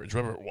of marriage,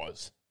 whatever it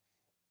was.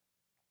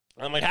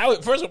 And I'm like,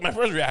 my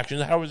first reaction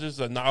is, how is this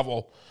a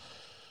novel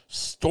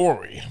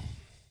story?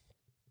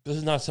 This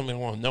is not something I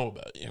want to know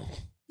about you.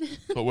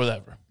 But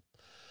whatever.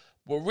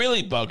 What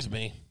really bugs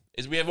me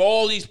is we have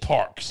all these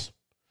parks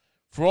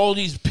for all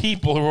these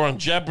people who are on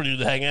Jeopardy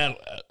to hang out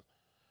at.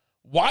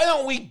 Why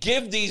don't we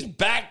give these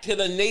back to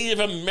the Native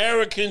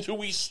Americans who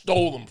we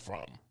stole them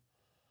from?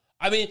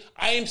 I mean,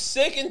 I am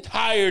sick and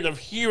tired of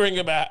hearing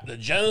about the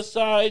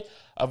genocide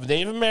of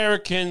Native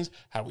Americans,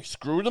 how we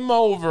screwed them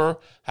over,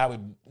 how we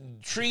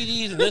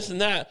treaties and this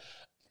and that,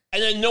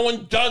 and then no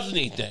one does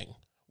anything.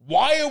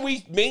 Why are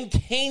we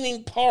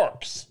maintaining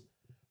parks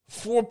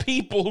for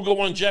people who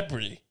go on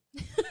Jeopardy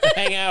to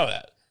hang out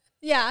at?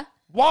 Yeah.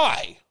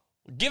 Why?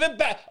 Give it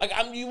back. Am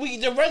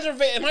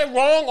I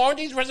wrong? Aren't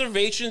these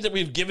reservations that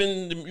we've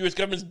given, the U.S.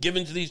 government's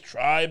given to these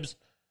tribes,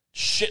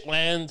 shit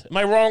land? Am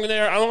I wrong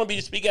there? I don't want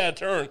to speak out of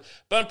turn,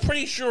 but I'm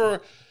pretty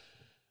sure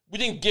we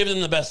didn't give them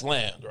the best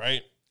land,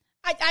 right?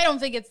 I don't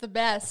think it's the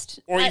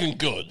best. Or even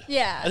good.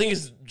 Yeah. I think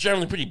it's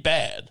generally pretty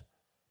bad.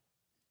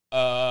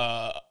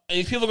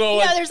 And people go,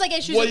 yeah, there's like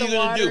issues with the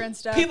water and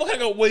stuff. People kind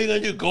of go, what are you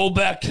going to do? Go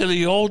back to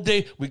the old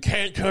day? We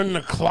can't turn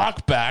the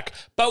clock back.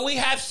 But we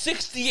have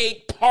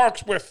 68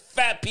 parks where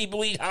fat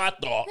people eat hot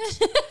dogs.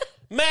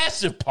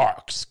 Massive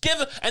parks.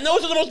 And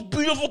those are the most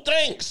beautiful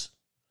things.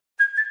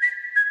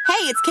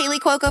 Hey, it's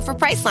Kaylee Cuoco for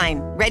Priceline.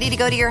 Ready to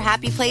go to your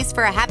happy place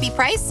for a happy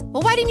price?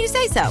 Well, why didn't you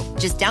say so?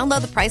 Just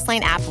download the Priceline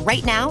app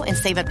right now and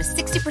save up to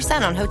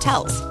 60% on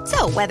hotels.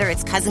 So whether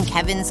it's Cousin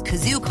Kevin's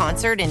Kazoo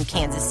Concert in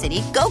Kansas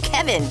City, go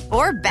Kevin,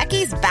 or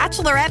Becky's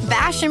Bachelorette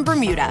Bash in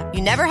Bermuda,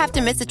 you never have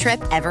to miss a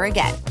trip ever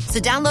again. So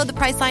download the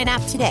Priceline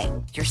app today.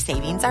 Your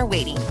savings are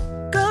waiting.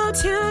 Go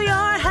to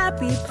your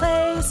happy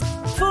place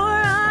for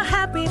a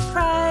happy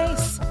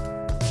price.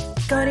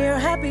 Go to your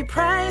happy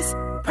price,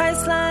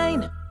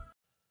 Priceline.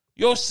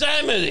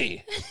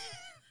 Yosemite,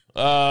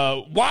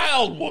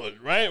 Wildwood,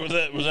 right? Was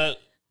that?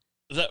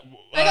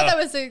 I thought that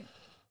was a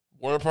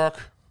water park.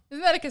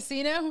 Isn't that a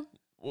casino?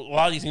 Well, a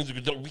lot of these things are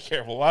good. Be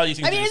careful. A lot of these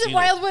things. I mean, isn't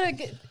Wildwood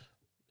a?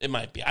 It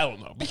might be. I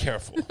don't know. Be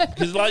careful.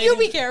 Because a lot of you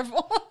be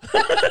careful.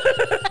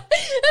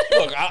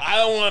 Look, I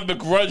don't want to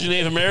begrudge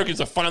Native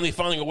Americans are finally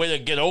finding a way to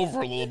get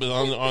over a little bit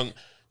on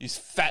these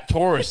fat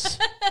tourists.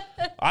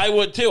 I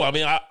would too. I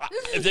mean,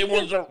 if they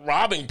want to start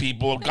robbing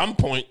people at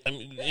gunpoint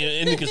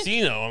in the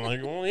casino, I'm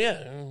like, well,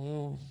 yeah.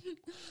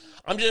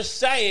 I'm just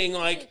saying,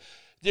 like,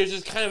 there's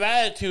this kind of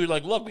attitude,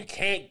 like, look, we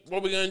can't. What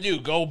are we gonna do?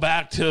 Go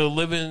back to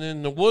living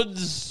in the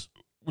woods?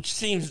 Which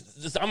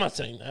seems. I'm not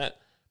saying that.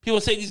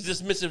 People say these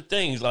dismissive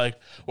things, like,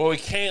 well, we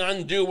can't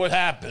undo what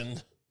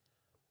happened.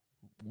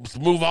 Let's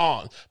move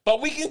on.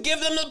 But we can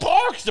give them the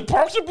parks. The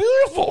parks are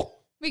beautiful.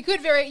 We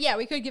could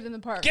give them the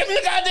parks. Give them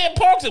the goddamn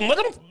parks and let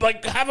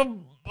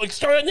them, like,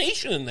 start a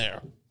nation in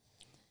there.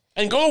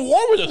 And go to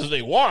war with us if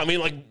they want. I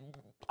mean, like,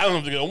 I don't know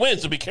if they're going to win,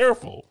 so be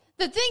careful.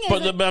 The thing is...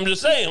 But I'm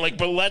just saying, like,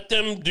 but let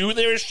them do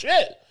their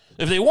shit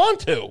if they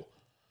want to.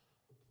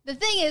 The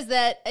thing is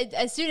that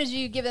as soon as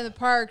you give them the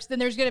parks, then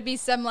there's going to be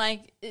some,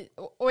 like,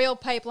 oil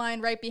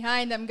pipeline right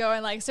behind them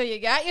going, like, so you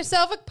got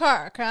yourself a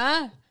park,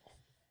 huh?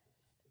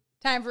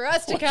 Time for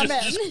us to come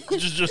in.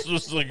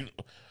 Just like...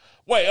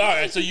 Wait, all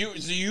right, so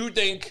you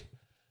think...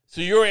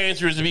 So your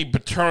answer is to be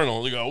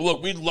paternal. To go,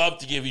 look, we'd love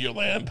to give you your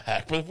land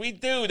back, but if we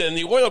do, then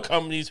the oil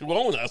companies who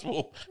own us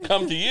will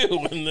come to you,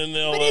 and then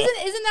they'll... But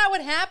isn't that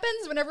what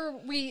happens whenever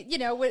we,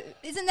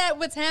 isn't that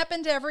what's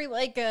happened to every,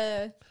 like,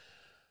 It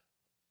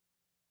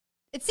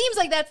seems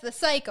like that's the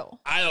cycle.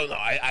 I don't know.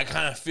 I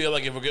kind of feel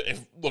like if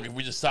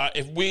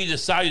we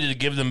decided to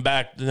give them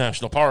back the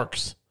national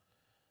parks,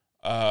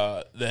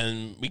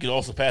 then we could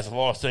also pass a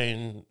law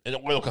saying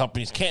oil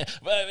companies can't.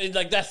 But I mean,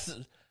 like that's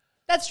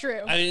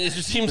true. I mean, it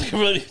just seems like a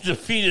really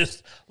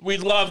defeatist. We'd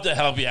love to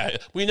help you out.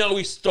 We know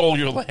we stole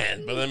your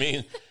land, but I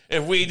mean,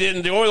 if we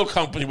didn't, the oil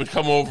company would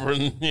come over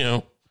and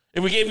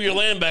if we gave you your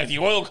land back, the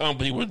oil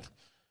company would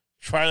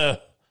try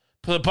to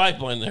put a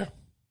pipeline there.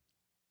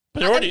 But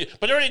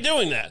they're already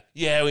doing that.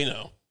 Yeah, we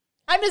know.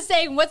 I'm just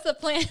saying, what's the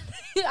plan?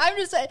 I'm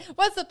just saying,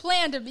 what's the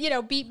plan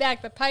to beat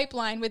back the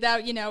pipeline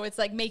without it's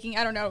like making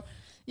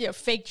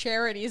fake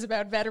charities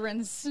about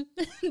veterans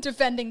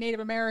defending Native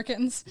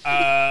Americans.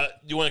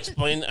 You want to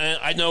explain?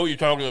 I know what you're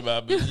talking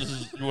about, but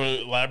you want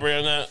to elaborate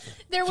on that?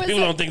 People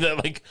don't think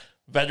that like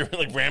veteran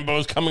like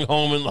Rambo's coming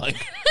home and like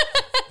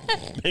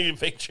making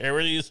fake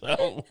charities. There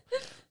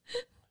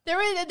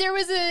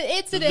was an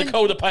incident. The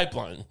Dakota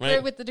Pipeline,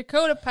 right? With the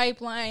Dakota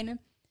Pipeline.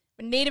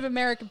 Native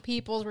American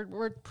peoples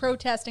were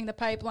protesting the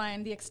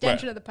pipeline, the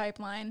extension of the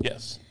pipeline.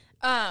 Yes.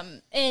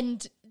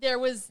 And there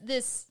was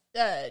this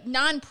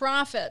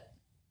nonprofit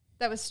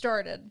that was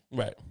started.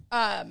 Right.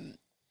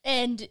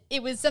 And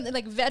it was something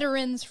like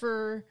Veterans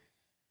for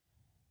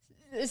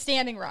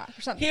Standing Rock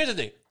or something. Here's the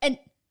thing. And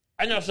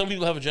I know some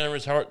people have a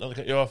generous heart, not to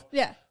cut you off.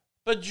 Yeah.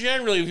 But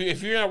generally,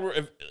 if you're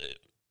not...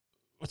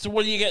 so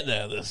what are you getting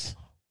out of this?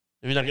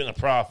 If you're not getting a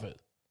profit?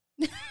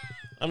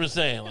 I'm just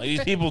saying, like,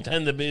 these people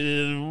tend to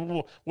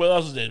be. What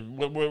else is it?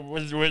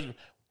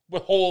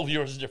 What hole of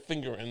yours is your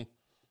finger in?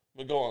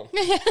 But go on.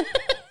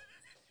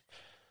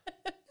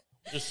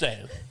 Just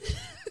saying.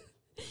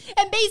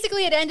 And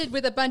basically, it ended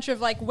with a bunch of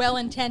like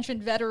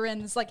well-intentioned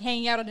veterans like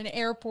hanging out at an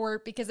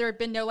airport because there had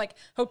been no like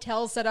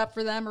hotels set up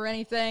for them or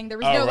anything. There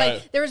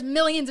was there was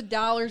millions of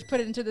dollars put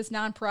into this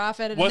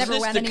nonprofit, and it never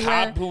went anywhere. Was this the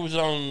cop who was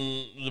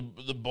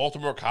on the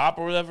Baltimore Cop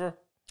or whatever?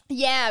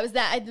 Yeah, it was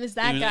that. It was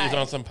that guy. He was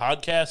on some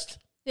podcast.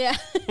 Yeah.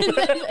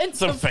 and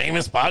some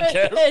famous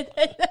podcast.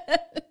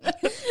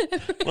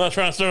 I'm not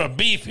trying to start a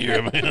beef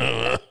here, but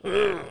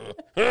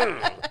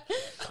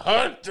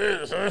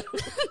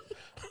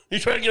you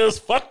trying to get us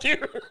fucked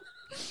here?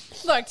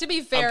 Look, to be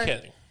fair, I'm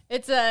kidding.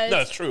 No,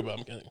 it's true, but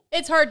I'm kidding.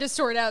 It's hard to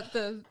sort out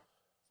the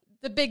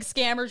big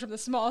scammers from the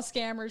small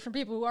scammers from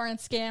people who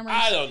aren't scammers.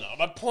 I don't know.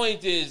 My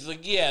point is,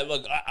 like, yeah,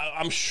 look,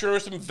 I'm sure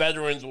some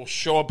veterans will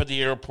show up at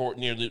the airport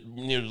near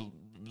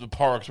the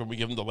parks when we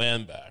give them the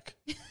land back.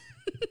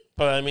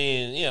 But I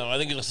mean, I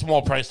think it's a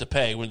small price to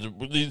pay.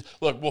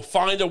 Look, we'll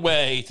find a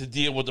way to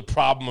deal with the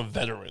problem of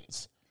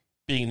veterans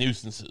being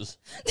nuisances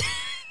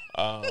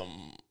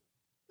in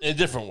a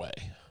different way.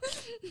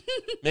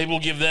 Maybe we'll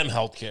give them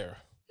health care.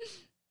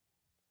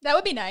 That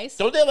would be nice.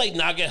 Don't they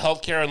not get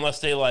health care unless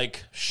they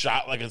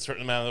shot a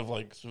certain amount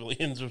of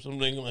civilians or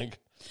something?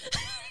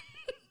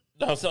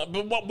 No,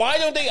 but why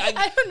don't they? I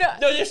don't know.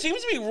 No, there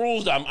seems to be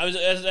rules.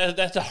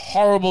 That's a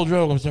horrible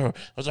joke. I'm sorry.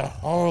 That's a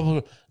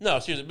horrible. No,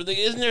 seriously. But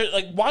isn't there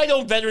why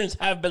don't veterans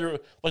have better?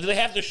 Do they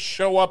have to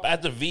show up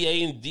at the VA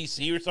in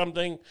DC or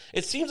something?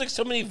 It seems like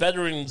so many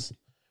veterans.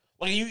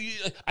 I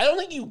don't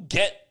think you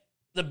get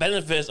the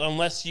benefits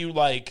unless you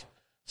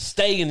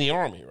stay in the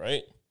Army,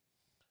 right?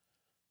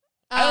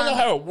 I don't know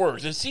how it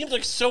works. It seems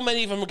like so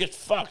many of them get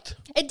fucked.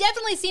 It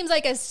definitely seems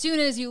like as soon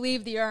as you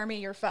leave the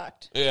Army, you're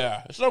fucked.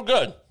 Yeah, it's no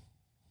good.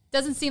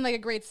 Doesn't seem like a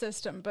great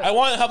system, but I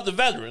want to help the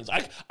veterans.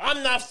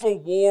 I'm not for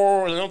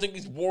war, and I don't think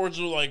these wars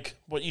are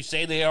what you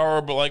say they are.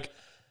 But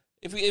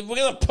if we're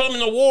gonna put them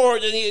in the war,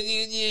 then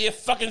you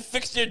fucking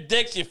fix their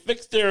dicks, you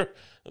fix their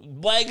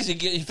legs,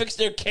 you fix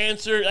their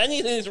cancer.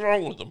 Anything's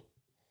wrong with them.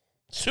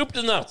 Soup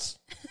to nuts.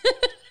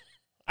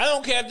 I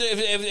don't care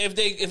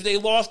if they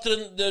lost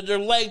their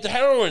leg to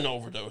heroin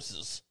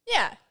overdoses.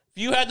 yeah.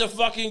 If you had to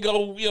fucking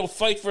go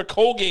fight for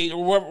Colgate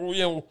or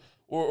whoever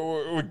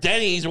or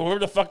Denny's or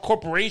whatever the fuck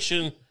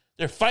corporation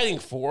they're fighting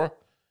for,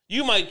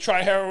 you might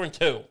try heroin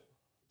too.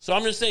 So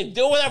I'm just saying,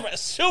 do whatever.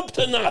 Soup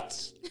to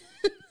nuts.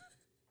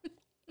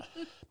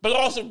 But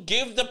also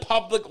give the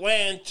public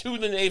land to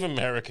the Native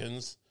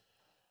Americans.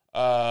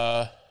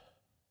 I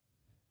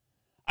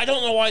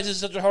don't know why this is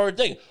such a hard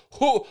thing.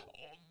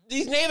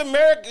 These Native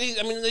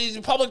Americans,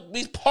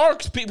 these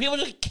parks, people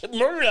just get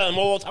murdered at them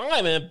all the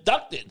time and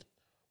abducted.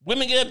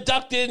 Women get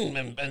abducted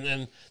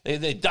and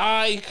they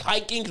die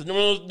hiking because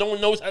no one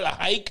knows how to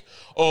hike.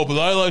 Oh, but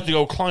I like to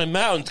go climb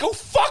mountains. Go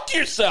fuck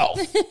yourself.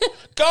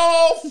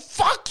 Go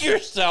fuck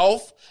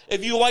yourself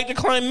if you like to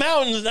climb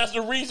mountains, and that's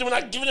the reason we're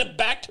not giving it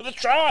back to the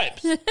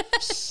tribes.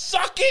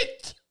 Suck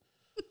it.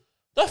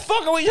 The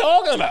fuck are we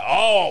talking about?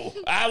 Oh,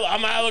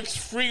 I'm Alex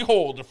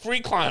Freehold, the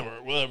free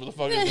climber, whatever the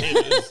fuck his name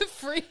is.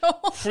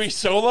 Freehold. Free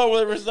Solo,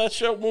 whatever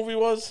that movie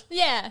was.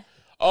 Yeah.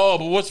 Oh,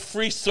 but what's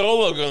Free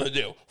Solo gonna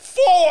do?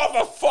 Fall off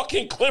a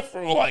fucking cliff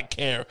for all I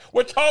care.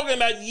 We're talking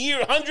about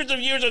hundreds of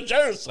years of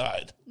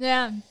genocide.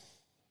 Yeah.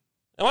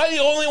 Am I the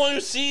only one who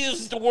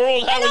sees the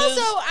world how And it also,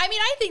 is?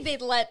 I think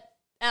they'd let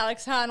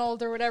Alex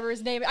Honnold or whatever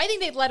his name. I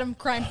think they'd let him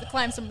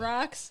climb some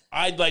rocks.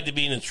 I'd like to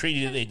be in a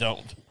treaty that they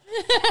don't.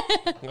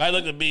 I'd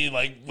like to be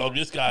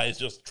this guy is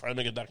just trying to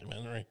make a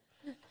documentary.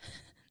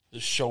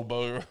 This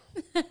showboater.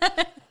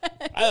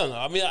 I don't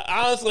know.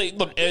 Honestly,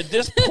 look, at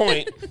this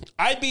point,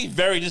 I'd be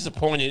very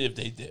disappointed if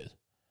they did.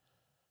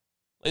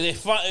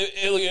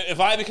 If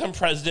I become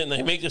president and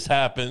they make this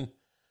happen,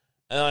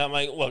 and I'm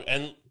look,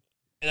 and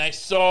I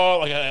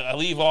saw, I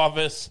leave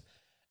office,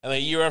 and a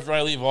year after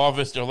I leave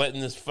office, they're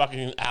letting this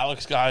fucking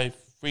Alex guy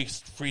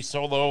free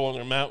solo on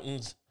their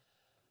mountains.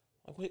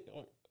 What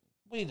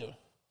are you doing?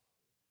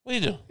 What are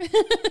you doing?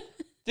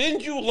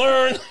 Didn't you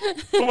learn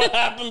what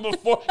happened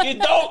before? You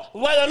don't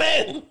let them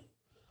in.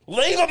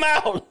 Leave them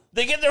out.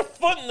 They get their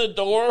foot in the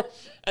door,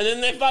 and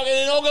then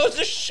it all goes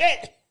to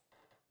shit.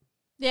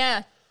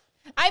 Yeah.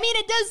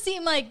 It does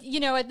seem like,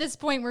 at this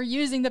point we're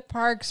using the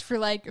parks for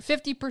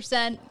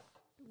 50%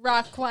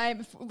 rock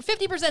climb,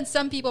 50%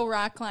 some people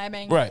rock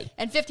climbing. Right.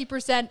 And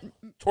 50%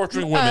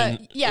 torturing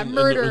women.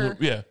 Murder.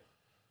 Yeah.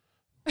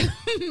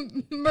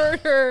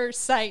 Murder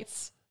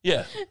sites.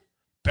 Yeah.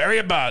 Bury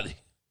a body.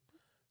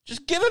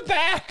 Just give it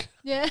back.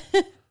 Yeah.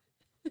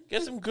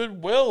 Get some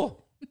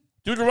goodwill.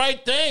 Do the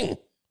right thing.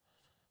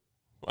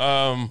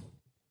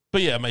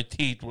 But yeah, my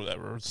teeth,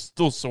 whatever, it's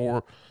still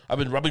sore. I've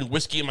been rubbing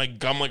whiskey in my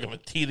gum like I'm a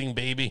teething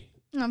baby.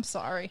 I'm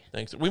sorry.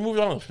 Thanks. We moved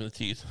on from the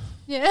teeth.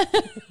 Yeah.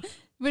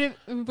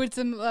 with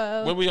some. What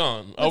are we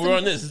on? Oh, we're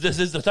on this. This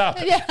is the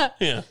topic. Yeah.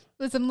 Yeah.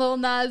 With some Lil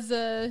Nas.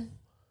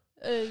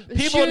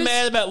 People are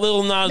mad about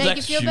Lil Nas Make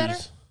X you feel shoes.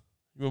 better?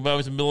 You want to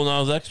buy some Lil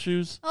Nas X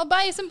shoes? I'll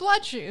buy you some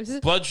blood shoes.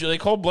 Blood shoes. They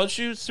call blood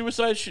shoes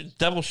suicide shoes,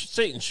 devil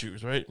Satan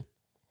shoes, right?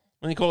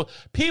 When they call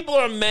people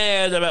are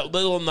mad about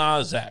Lil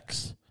Nas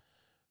X.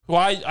 Who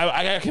I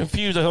got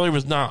confused. I thought he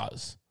was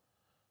Nas.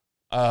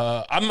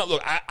 I'm not.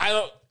 Look,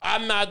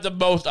 I'm not the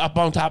most up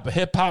on top of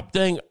hip hop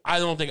thing. I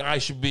don't think I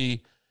should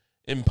be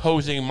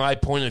imposing my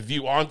point of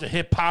view onto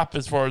hip hop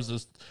as far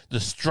as the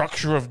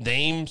structure of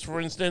names, for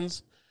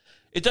instance.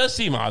 It does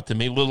seem odd to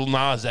me, Lil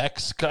Nas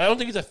X. I don't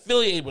think he's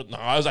affiliated with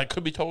Nas. I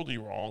could be totally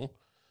wrong.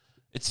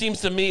 It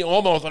seems to me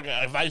almost like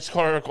if I just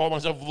call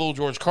myself Lil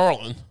George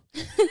Carlin.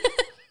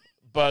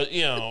 But,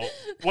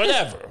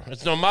 whatever.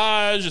 It's an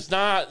homage. It's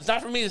not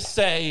for me to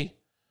say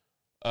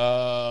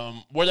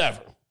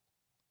whatever.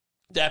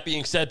 That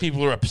being said,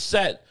 people are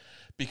upset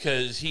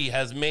because he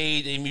has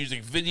made a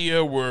music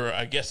video where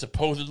I guess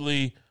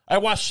supposedly I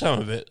watched some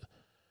of it.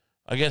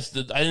 I guess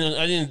I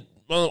didn't.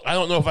 Well, I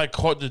don't know if I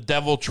caught the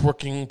devil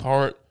twerking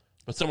part,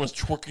 but someone's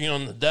twerking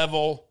on the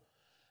devil.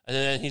 And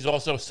then he's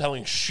also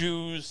selling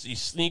shoes, these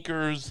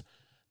sneakers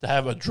that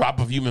have a drop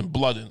of human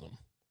blood in them.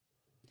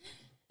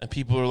 and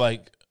people are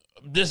like,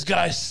 this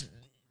guy's,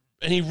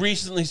 and he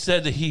recently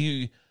said that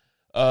he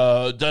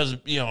does,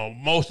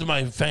 most of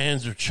my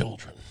fans are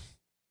children.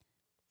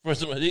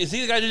 Is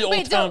he the guy who did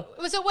Old Town?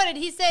 So what did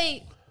he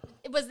say?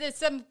 Was there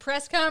some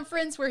press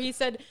conference where he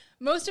said,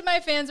 most of my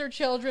fans are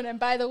children, and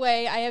by the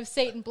way, I have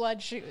Satan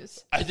blood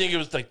shoes? I think it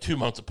was like 2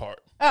 months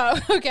apart. Oh,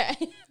 okay.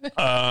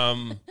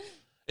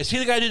 Is he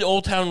the guy who did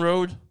Old Town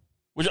Road?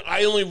 Which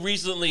I only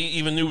recently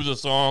even knew was a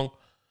song.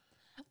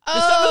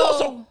 This stuff is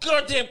also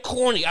goddamn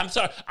corny. I'm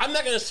sorry. I'm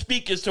not going to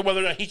speak as to whether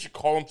or not he should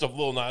call himself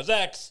Lil Nas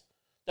X.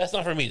 That's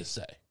not for me to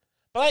say.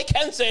 But I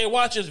can say,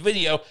 watch this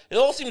video. It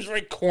all seems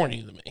very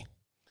corny to me.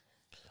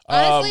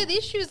 Honestly,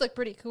 these shoes look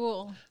pretty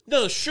cool.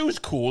 No, the shoe's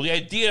cool. The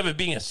idea of it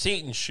being a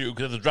Satan shoe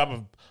because there's a drop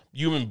of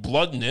human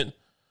blood in it,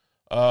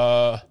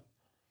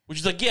 which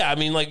is like, yeah, I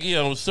mean, like,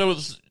 so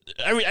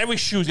every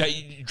shoe's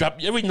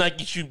got every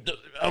Nike shoe.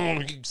 I don't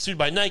want to get sued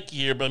by Nike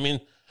here, but I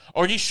mean,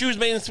 are these shoes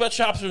made in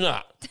sweatshops or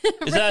not?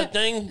 Is that a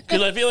thing?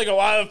 Because I feel like a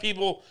lot of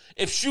people,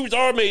 if shoes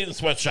are made in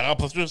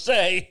sweatshops, let's just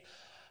say,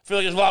 I feel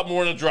like there's a lot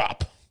more in a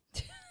drop.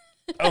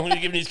 I don't want to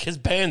give these kids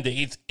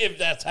Band-Aids if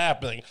that's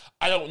happening.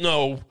 I don't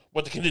know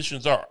what the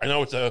conditions are. I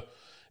know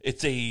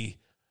it's a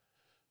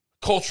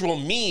cultural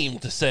meme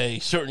to say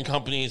certain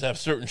companies have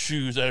certain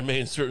shoes that are made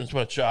in certain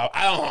sweatshops.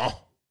 I don't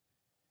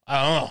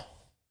know.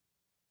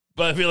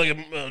 But I feel like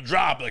a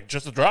drop, like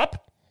just a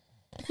drop?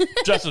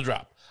 Just a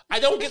drop. I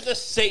don't get the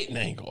Satan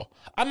angle.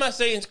 I'm not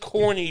saying it's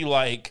corny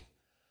like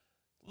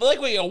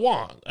what you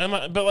want.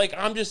 But like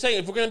I'm just saying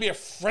if we're going to be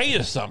afraid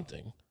of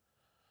something,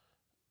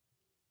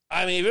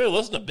 I mean, if you ever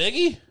listen to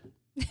Biggie,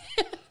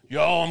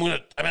 I'm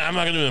not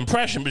gonna do an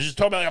impression, but just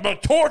talk about I'm gonna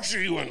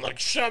torture you and like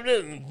shove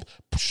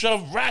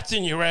rats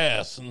in your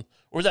ass,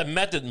 or is that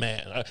Method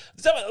Man? A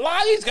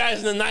lot of these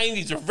guys in the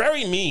 '90s are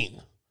very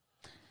mean,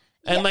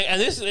 and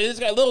this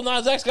guy, Lil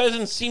Nas X guy,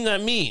 doesn't seem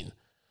that mean.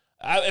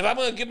 If I'm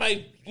gonna give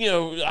my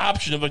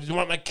option of like, do you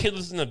want my kid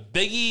listening to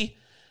Biggie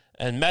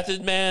and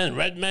Method Man and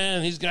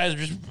Redman? These guys are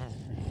just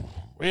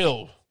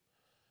real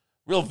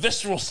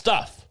visceral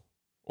stuff,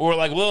 or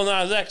like Lil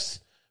Nas X.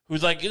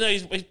 Who's like,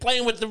 he's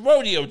playing with the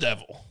rodeo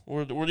devil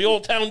or the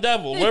Old Town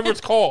devil, whatever it's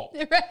called.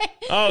 Right.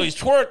 Oh, he's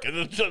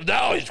twerking.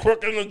 Now he's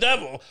twerking the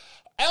devil.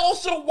 And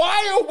also,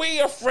 why are we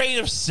afraid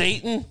of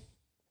Satan?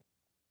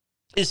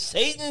 Did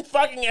Satan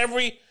fuck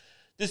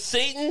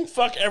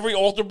every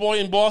altar boy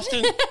in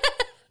Boston?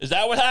 Is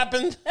that what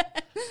happened?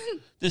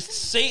 Did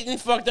Satan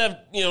fuck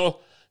that,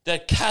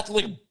 that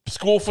Catholic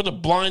school for the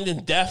blind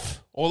and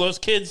deaf? All those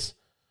kids?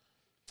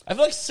 I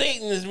feel like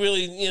Satan is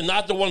really,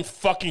 not the one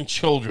fucking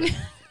children.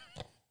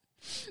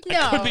 No.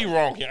 I could be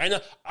wrong here. I know.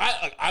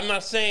 I'm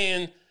not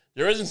saying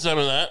there isn't some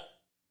of that.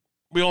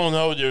 We all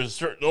know there's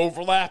certain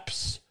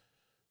overlaps.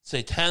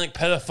 Satanic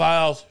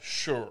pedophiles,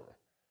 sure.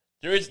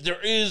 There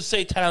is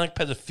satanic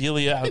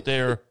pedophilia out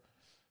there.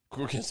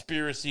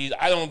 Conspiracies.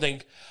 I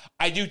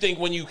do think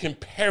when you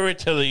compare it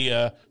to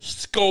the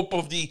scope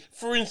of the,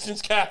 for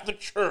instance, Catholic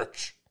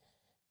Church,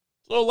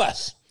 a little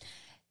less.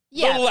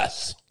 Yeah. A little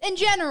less. In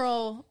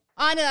general,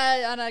 on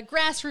a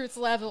grassroots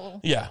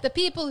level, yeah, the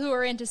people who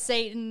are into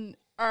Satan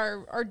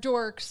are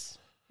dorks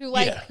who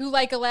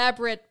like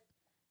elaborate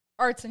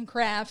arts and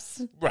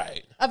crafts,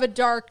 right, of a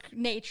dark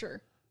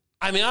nature.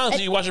 I mean,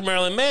 honestly, you watch a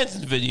Marilyn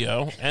Manson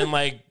video, and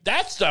like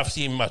that stuff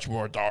seemed much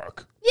more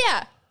dark.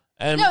 Yeah,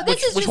 and no,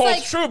 which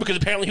holds true because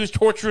apparently he was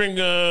torturing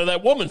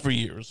that woman for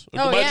years.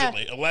 Oh,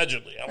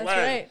 allegedly. That's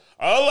right.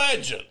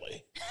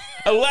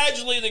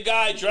 Allegedly, the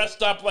guy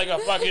dressed up like a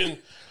fucking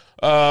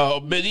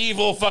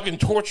medieval fucking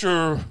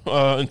torture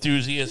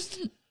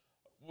enthusiast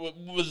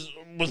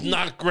was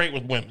not great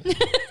with women.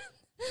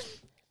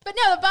 But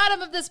no, the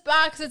bottom of this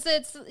box, it's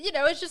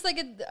just like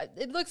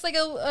it looks like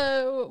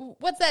a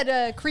what's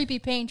that creepy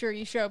painter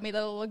you showed me, the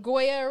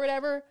LaGoya or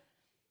whatever.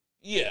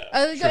 Yeah,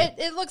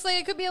 it looks like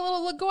it could be a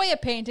little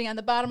LaGoya painting on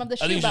the bottom of the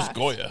shoebox. I think it's just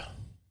Goya.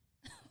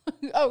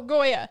 Oh,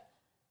 Goya.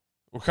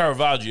 Or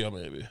Caravaggio,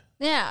 maybe.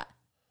 Yeah,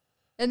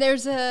 and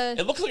there's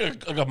It looks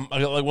like one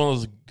of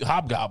those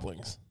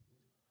hobgoblins.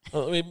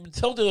 I mean,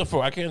 tilt it up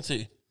I can't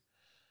see.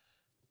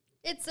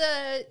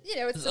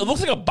 It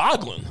looks like a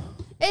boglin.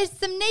 It's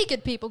some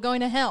naked people going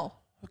to hell.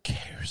 Who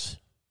cares?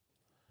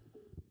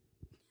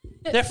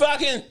 They're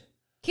fucking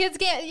kids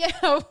can't, yeah,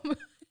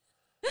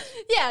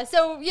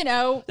 so,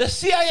 the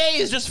CIA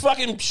is just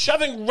fucking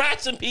shoving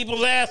rats in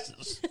people's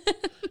asses.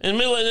 In the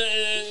middle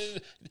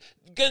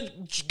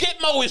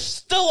Gitmo is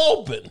still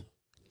open.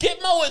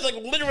 Gitmo is like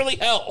literally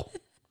hell.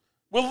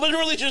 We're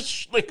literally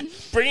just like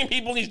bringing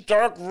people in these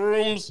dark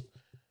rooms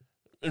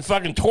and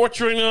fucking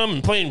torturing them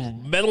and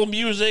playing metal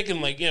music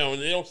and they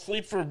don't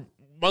sleep for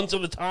months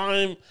at a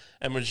time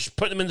and we're just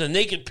putting them into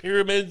naked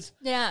pyramids.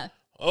 Yeah.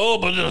 Oh,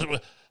 but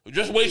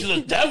just wait till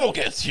the devil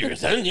gets here,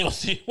 then you'll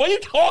see. What are you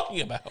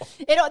talking about?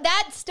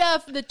 That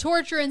stuff, the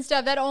torture and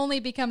stuff, that only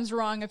becomes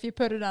wrong if you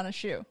put it on a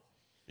shoe.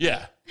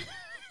 Yeah.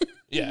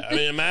 Yeah, I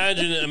mean,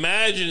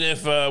 imagine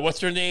if, what's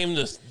her name?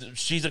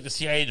 She's like the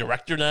CIA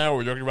director now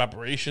or director of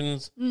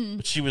operations,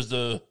 but she was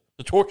the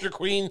torture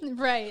queen.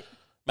 Right.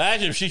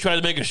 Imagine if she tried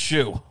to make a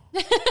shoe.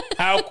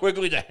 How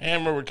quickly the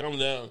hammer would come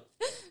down.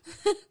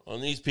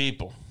 on these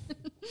people.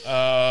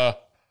 I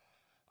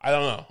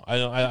don't know.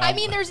 I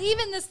mean, there's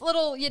even this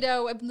little,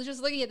 I'm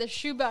just looking at the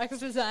shoebox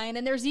design,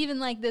 and there's even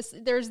like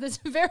there's this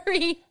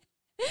very,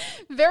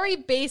 very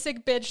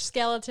basic bitch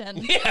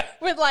skeleton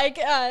with like,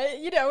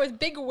 with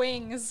big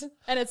wings,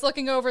 and it's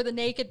looking over the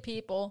naked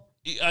people.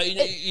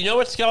 You know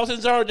what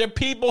skeletons are? They're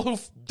people who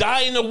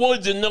die in the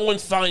woods and no one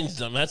finds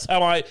them. That's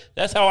how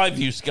I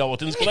view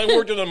skeletons, because I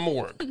worked in a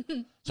morgue.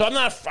 So when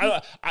I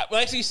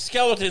see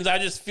skeletons, I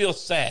just feel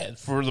sad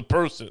for the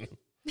person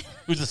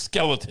who's a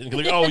skeleton.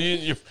 Like, oh,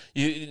 your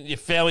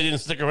family didn't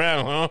stick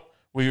around, huh?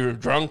 Were you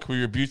drunk? Were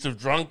you abusive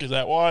drunk? Is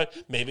that why?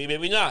 Maybe,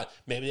 maybe not.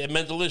 Maybe they had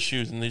mental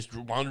issues and they just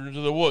wandered into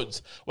the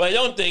woods. What I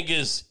don't think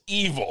is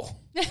evil.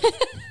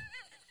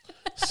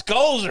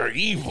 Skulls are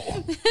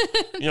evil.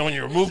 When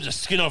you remove the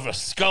skin off a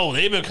skull,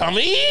 they become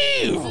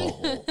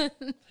evil.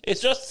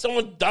 It's just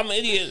some dumb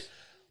idiot.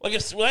 Like,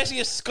 when I see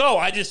a skull,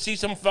 I just see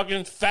some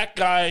fucking fat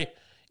guy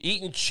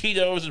eating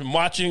Cheetos and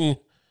watching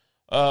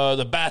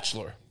The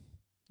Bachelor.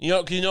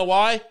 You know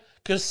why?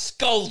 Because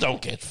skulls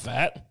don't get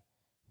fat.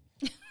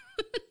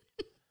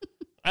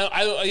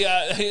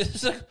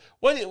 It's like,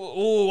 what?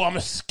 Oh, I'm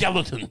a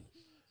skeleton.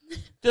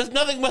 There's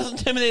nothing less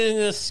intimidating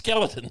than a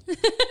skeleton.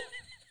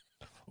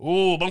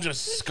 Ooh, a bunch of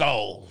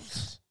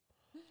skulls.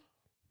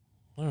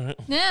 All right.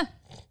 Yeah.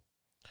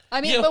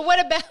 I mean, but what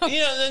about...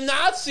 the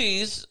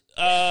Nazis,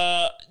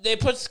 they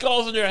put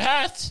skulls in their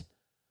hats,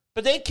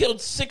 but they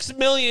killed 6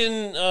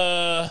 million,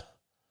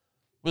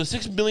 was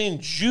it 6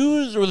 million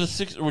Jews, or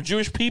or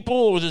Jewish people,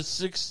 or was it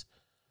 6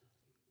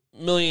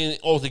 million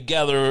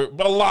altogether?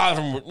 But a lot of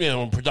them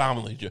were,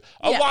 predominantly Jews.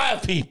 A lot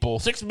of people,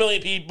 6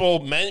 million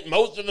people,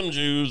 most of them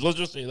Jews, let's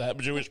just say that,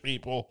 Jewish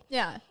people.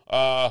 Yeah.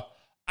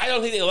 I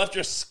don't think they left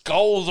their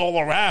skulls all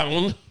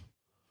around.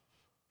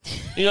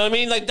 You know what I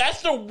mean? Like,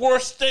 that's the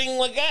worst thing.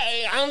 Like,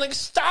 I don't think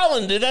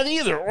Stalin did that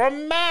either, or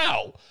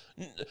Mao.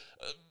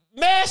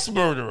 Mass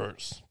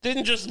murderers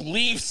didn't just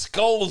leave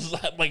skulls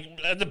at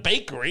the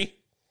bakery.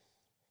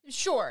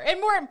 Sure, and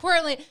more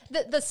importantly,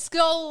 the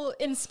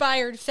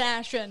skull-inspired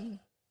fashion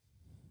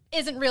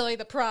isn't really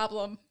the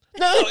problem.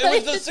 No,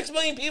 it was the 6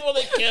 million people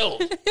they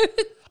killed.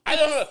 I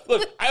don't know.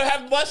 Look, I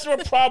have less of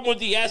a problem with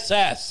the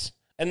SS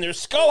and their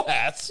skull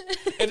hats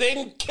if they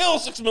didn't kill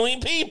 6 million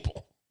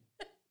people.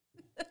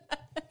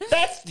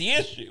 That's the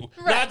issue.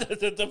 Right. Not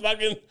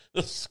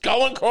the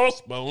skull and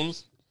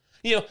crossbones.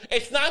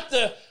 It's not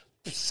the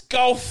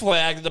skull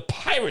flag the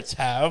pirates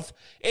have.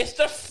 It's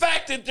the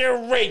fact that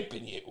they're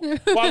raping you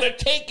while they're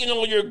taking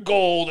all your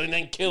gold and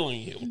then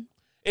killing you.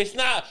 It's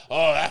not,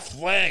 that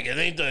flag, it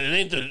ain't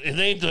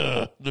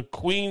the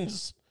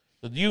Queen's,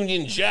 the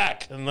Union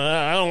Jack, and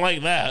I don't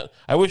like that.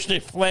 I wish they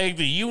flagged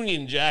the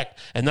Union Jack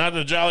and not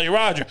the Jolly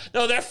Roger.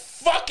 No, they're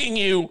fucking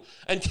you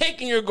and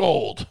taking your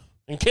gold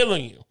and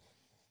killing you.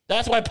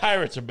 That's why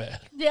pirates are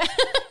bad. Yeah.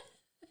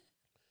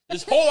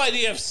 This whole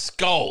idea of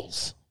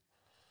skulls.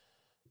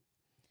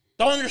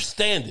 Don't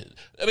understand it.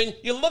 I mean,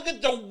 you look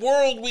at the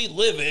world we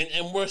live in,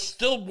 and we're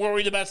still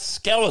worried about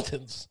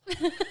skeletons.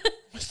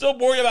 We're still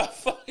worried about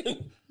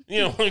fucking,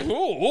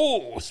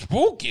 ooh,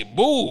 spooky,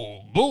 boo,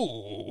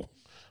 boo.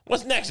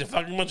 What's next? A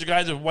fucking bunch of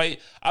guys in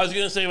white. I was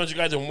gonna say a bunch of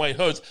guys in white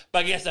hoods, but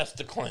I guess that's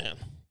the Klan,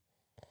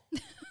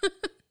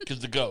 because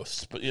the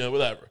ghosts. But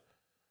whatever.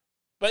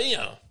 But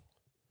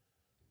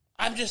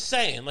I'm just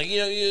saying, like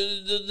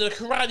the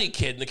Karate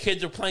Kid and the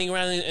kids are playing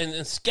around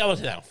in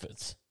skeleton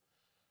outfits.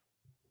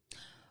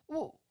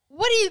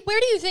 Where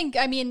do you think?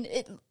 I mean,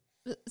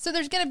 so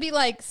there's going to be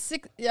like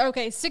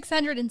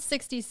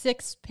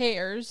 666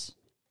 pairs.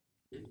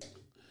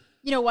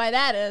 You know why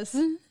that is?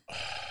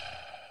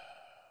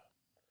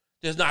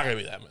 There's not going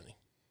to be that many.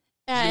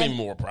 There's going to be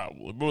more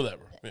probably, but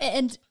whatever. Yeah.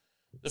 And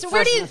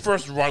the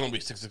first run will be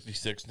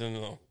 666.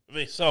 No. If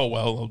they sell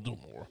well, they'll do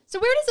more. So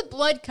where does the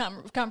blood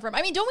come from?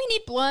 I mean, don't we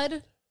need blood?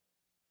 Isn't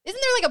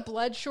there like a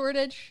blood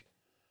shortage?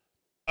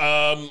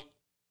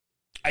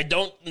 I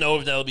don't know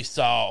if that'll be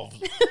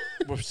solved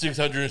with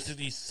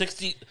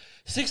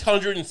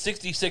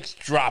 666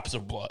 drops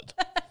of blood.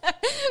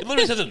 It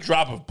literally says a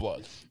drop of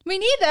blood. We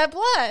need that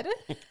blood.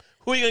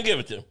 Who are you going to give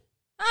it to?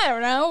 I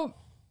don't know.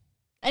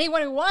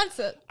 Anyone who wants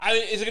it. I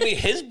mean, is it going to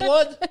be his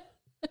blood?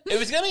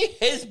 If it's going to be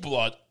his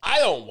blood, I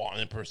don't want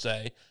it per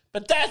se.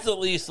 But that's at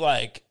least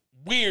like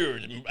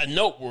weird and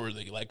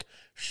noteworthy. Like,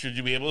 should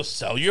you be able to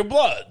sell your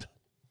blood?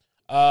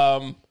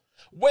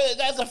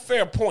 That's a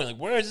fair point. Like,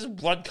 where is this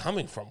blood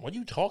coming from? What are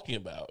you talking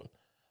about?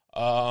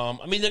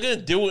 I mean, they're gonna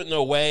do it in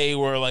a way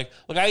where, like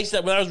I used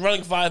to, when I was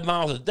running 5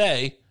 miles a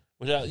day,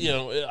 which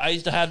I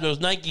used to have those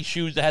Nike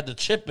shoes that had the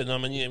chip in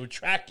them, and it would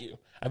track you.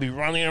 I'd be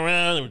running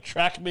around, it would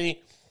track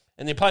me,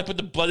 and they probably put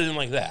the blood in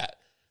like that.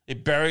 They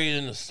bury it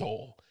in the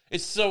sole.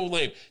 It's so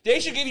lame. They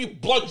should give you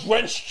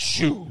blood-drenched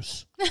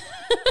shoes.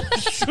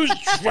 Shoes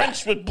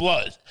drenched with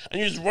blood, and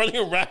you're just running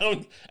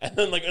around, and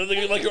then like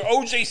you're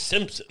O.J.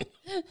 Simpson.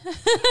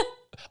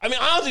 I mean,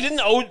 honestly,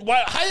 how did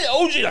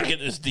OJ not get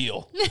this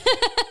deal?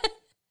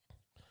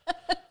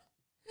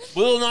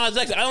 Lil Nas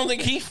X, I don't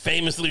think he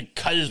famously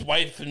cut his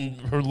wife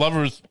and her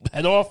lover's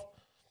head off.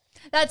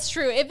 That's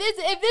true. If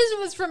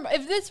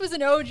this was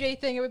an OJ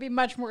thing, it would be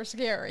much more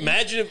scary.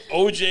 Imagine if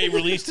OJ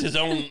released his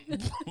own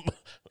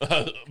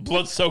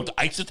blood-soaked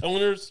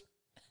isotoners.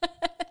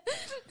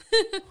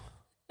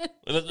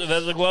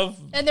 That's a glove?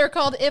 And they're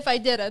called If I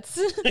Did It.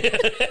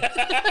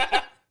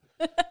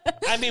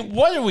 I mean,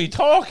 what are we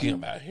talking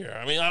about here?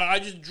 I mean, I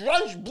just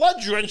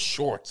blood-drenched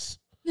shorts.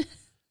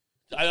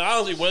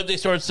 Honestly, what if they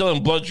started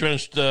selling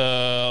blood-drenched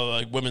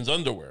like women's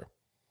underwear?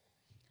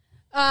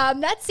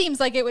 That seems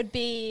like it would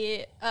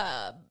be.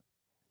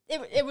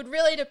 It would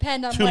really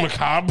depend on. Too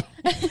macabre.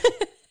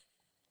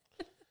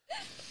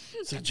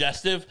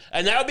 Suggestive,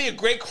 and that would be a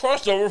great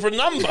crossover for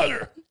Numb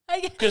Butter.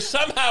 Because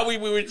somehow we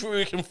would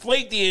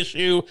conflate the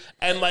issue,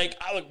 and like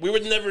we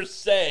would never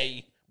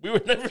say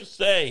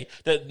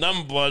that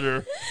numb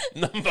butter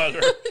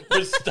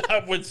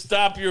would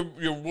stop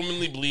your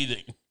womanly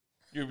bleeding,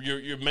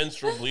 your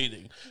menstrual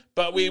bleeding.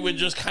 But we would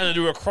just kind of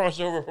do a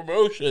crossover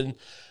promotion,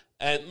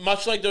 and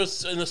much like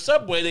those in the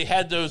subway, they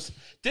had those.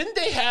 Didn't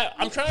they have?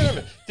 I'm trying to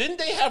remember. Didn't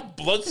they have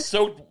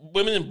blood-soaked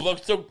women in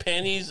blood-soaked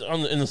panties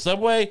in the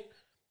subway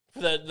for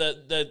that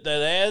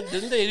ad?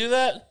 Didn't they do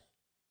that?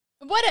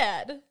 What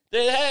ad?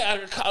 They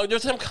had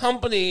there's some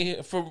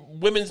company for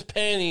women's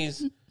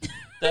panties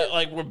that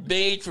like were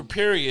made for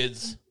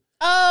periods.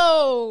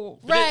 Oh,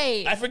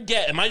 right. I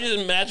forget. Am I just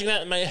imagining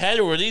that in my head,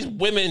 or were these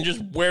women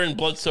just wearing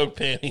blood-soaked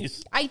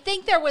panties? I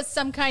think there was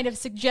some kind of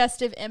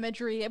suggestive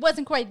imagery. It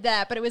wasn't quite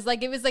that, but it was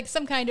like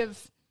some kind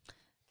of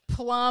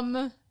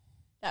plum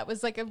that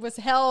was like it was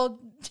held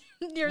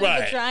near the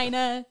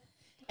vagina.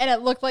 And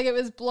it looked like it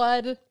was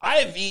blood.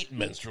 I've eaten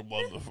menstrual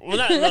blood before. Well,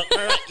 not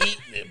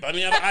eaten it, but I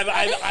mean,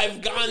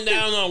 I've gone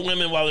down on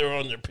women while they were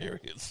on their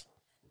periods.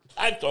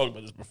 I've talked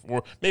about this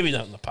before. Maybe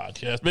not in the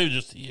podcast. Maybe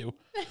just to you.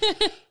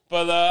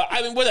 But,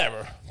 I mean,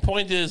 whatever.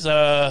 Point is,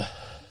 not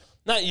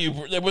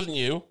you. That wasn't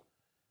you.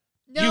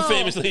 No. You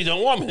famously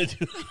don't want me to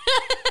do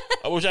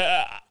that. Which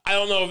I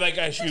don't know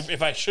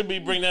if I should be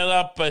bringing that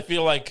up, but I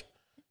feel like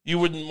you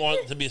wouldn't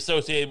want to be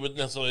associated with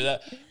necessarily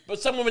that.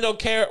 But some women don't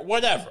care.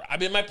 Whatever. I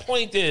mean, my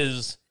point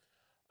is,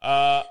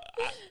 I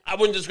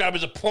wouldn't describe it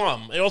as a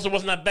plum. It also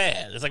wasn't that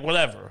bad. It's like,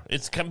 whatever.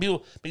 It's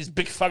people this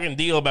big fucking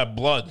deal about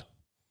blood.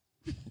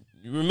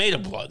 You were made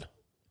of blood.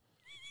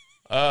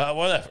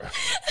 Whatever.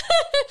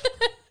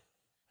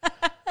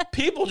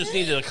 People just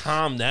need to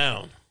calm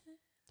down.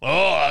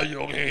 Oh, I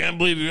can't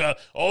believe you got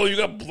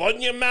blood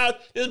in your mouth?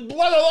 There's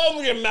blood all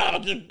over your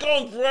mouth. There's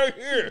gums right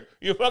here.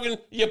 You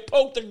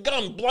poke the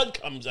gum, blood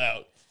comes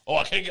out. Oh,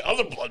 I can't get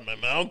other blood in my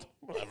mouth.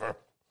 Whatever.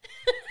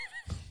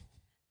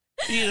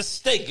 You eat a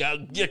steak, I'll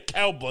get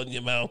cow blood in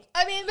your mouth.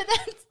 I mean, but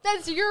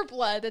that's your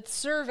blood that's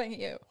serving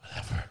you.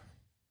 Whatever.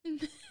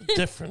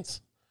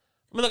 Difference.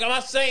 I mean, look, I'm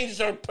not saying you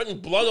start putting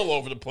blood all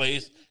over the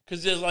place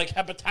because there's like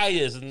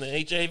hepatitis and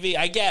the HIV.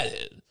 I get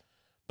it.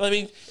 But I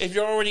mean, if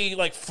you're already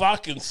like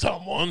fucking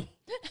someone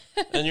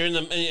and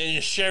and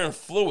you're sharing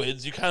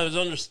fluids, you kind of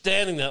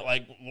understanding that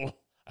like, well,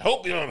 I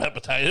hope you don't have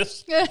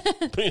hepatitis.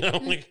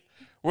 But, like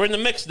we're in the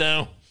mix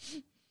now.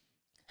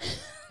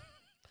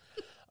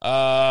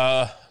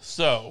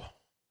 So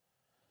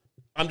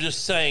I'm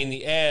just saying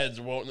the ads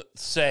won't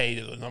say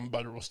that the numb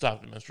butter will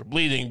stop the menstrual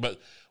bleeding,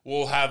 but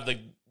we'll have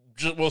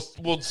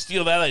we'll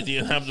steal that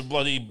idea and have the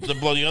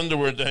bloody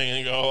underwear thing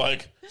and go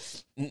like,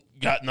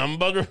 got numb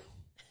butter?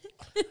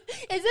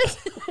 Is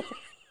this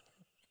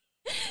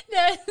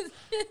no,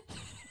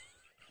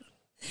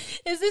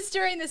 is this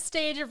during the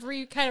stage of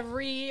kind of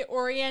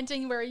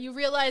reorienting where you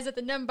realize that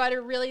the numb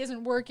butter really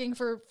isn't working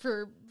for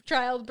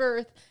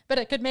childbirth, but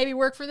it could maybe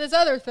work for this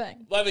other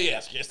thing? Let me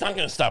ask you. It's not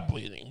going to stop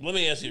bleeding. Let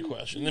me ask you a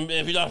question. And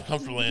if you're not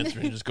comfortable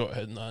answering, just go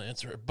ahead and not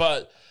answer it.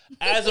 But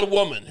as a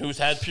woman who's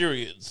had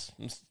periods,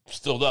 and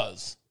still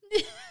does,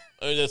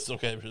 I mean, that's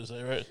okay to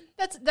say, right?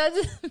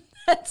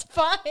 That's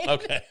fine.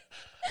 Okay.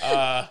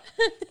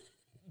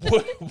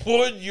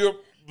 Would your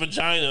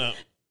vagina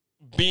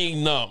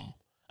being numb,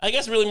 I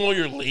guess really more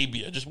your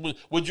labia, just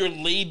would your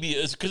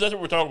labia, because that's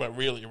what we're talking about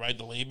really, right?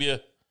 The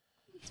labia?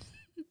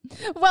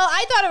 Well,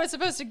 I thought it was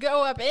supposed to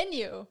go up in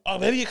you. Oh,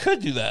 maybe you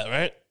could do that,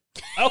 right?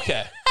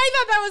 Okay. I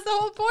thought that was the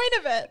whole point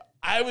of it.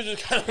 I was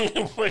just kind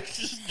of like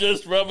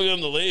just rubbing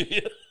on the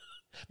labia.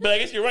 But I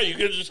guess you're right. You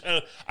could just kind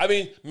of, I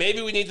mean,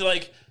 maybe we need to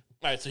like,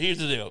 all right, so here's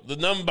the deal. The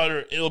numb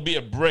butter, it'll be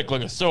a brick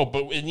like a soap,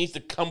 but it needs to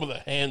come with a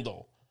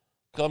handle.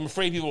 Because I'm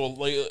afraid people will,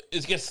 like,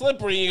 it gets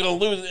slippery, you're going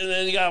to lose it, and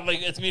then you got, like,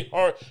 it's going to be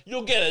hard.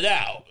 You'll get it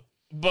out.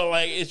 But,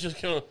 like, it's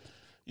just kind of,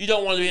 you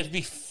don't want to have to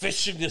be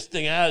fishing this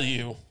thing out of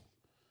you.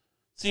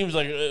 Seems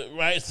like,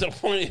 right? It's the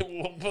point,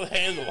 we'll put a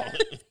handle on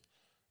it.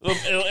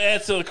 It'll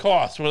add to the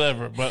cost,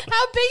 whatever. But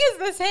how big is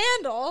this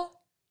handle?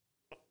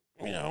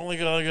 You know,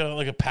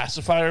 like a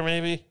pacifier,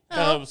 maybe,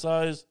 kind of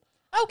size.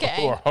 Okay.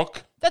 Or a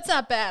hook. That's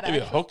not bad, Maybe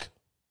actually. a hook.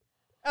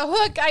 A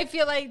hook, I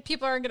feel like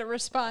people aren't going to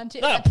respond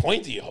to. Not a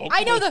pointy hook.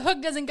 I know the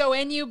hook doesn't go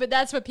in you, but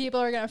that's what people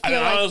are going to feel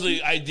like.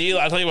 Honestly, ideal,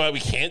 I'll tell you what we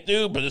can't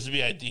do, but this would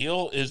be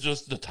ideal, is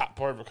just the top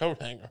part of a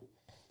coat hanger.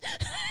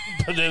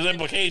 But there's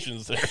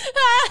implications there.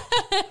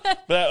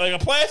 But like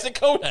a plastic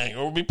coat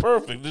hanger would be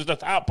perfect. Just the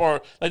top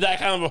part, like that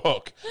kind of a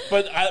hook.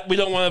 But we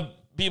don't want to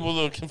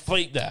people to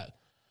conflate that.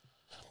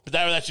 But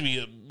that would actually be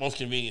the most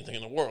convenient thing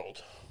in the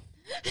world.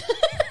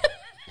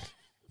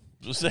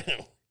 Just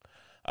saying.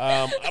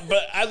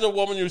 But as a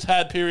woman who's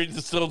had periods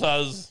and still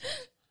does,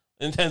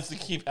 intends to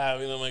keep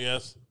having them, I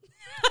guess.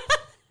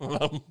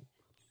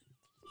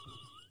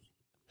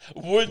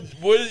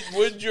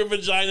 Would your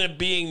vagina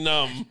being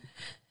numb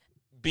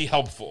be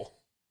helpful?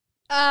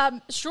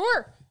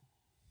 Sure.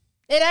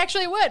 It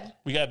actually would.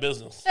 We got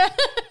business.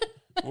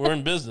 We're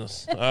in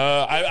business.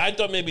 I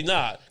thought maybe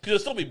not, because it'll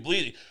still be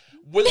bleeding.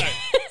 Would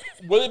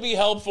it be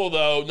helpful,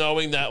 though,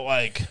 knowing that,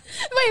 like...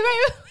 Wait.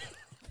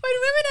 When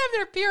women have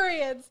their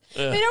periods,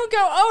 they don't go,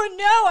 oh,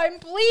 no, I'm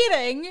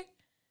bleeding.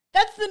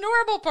 That's the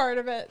normal part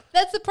of it.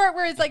 That's the part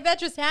where it's like, that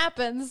just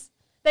happens.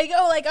 They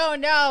go like, oh,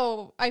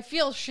 no, I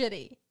feel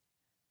shitty.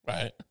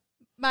 Right.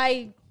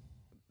 My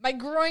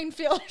groin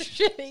feels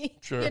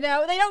shitty. Sure. You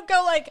know? They don't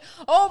go like,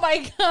 oh,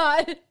 my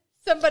God,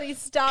 somebody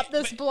stop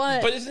this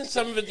blood. But isn't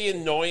some of it the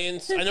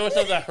annoyance? I know it's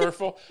not that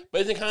hurtful,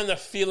 but isn't kind of the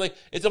feeling,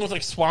 it's almost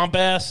like swamp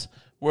ass,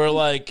 where,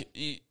 like,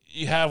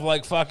 you have,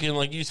 like, fucking,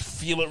 like, you just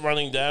feel it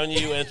running down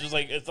you, and it's just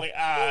like, it's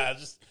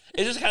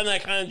just kind of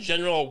that kind of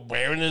general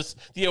awareness,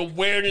 the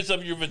awareness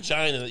of your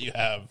vagina that you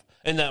have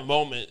in that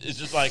moment. It's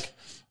just like,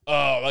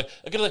 oh, like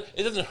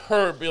it doesn't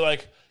hurt, but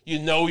like, you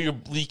know, you're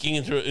leaking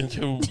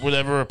into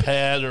whatever, a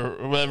pad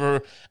or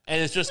whatever,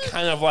 and it's just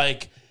kind of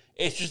like,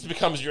 it just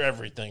becomes your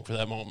everything for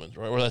that moment,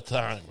 right, or that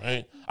time,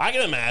 right? I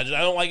can imagine.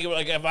 I don't like it,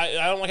 like, if I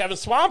don't like having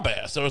swamp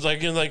ass, so it's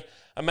like,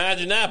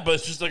 imagine that, but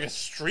it's just like a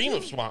stream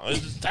of swamp.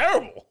 It's just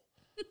terrible.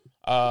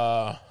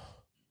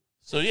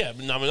 So yeah,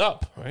 numb it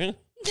up, right?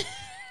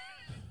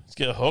 Let's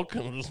get a hook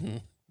and just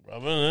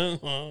rub it in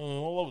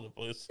all over the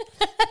place.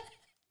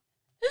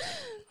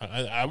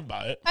 I would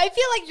buy it. I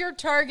feel like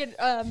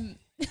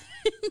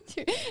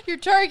your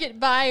target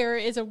buyer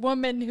is a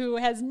woman who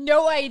has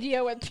no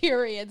idea what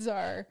periods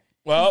are.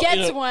 Well,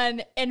 gets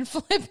one and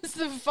flips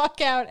the fuck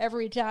out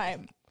every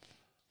time.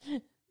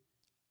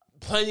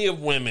 Plenty of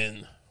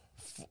women,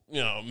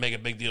 make a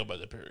big deal about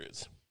their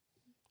periods,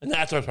 and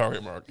that's our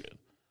target market.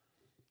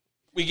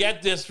 We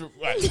get this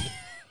right.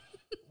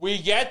 We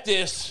get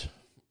this.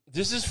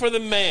 This is for the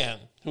man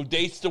who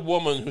dates the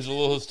woman who's a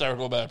little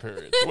hysterical about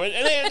periods, and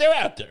they're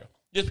out there.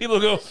 Just people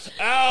who go,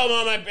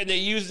 oh, mom, and they're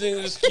using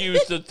an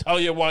excuse to tell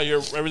you why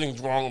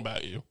everything's wrong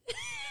about you.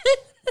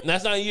 And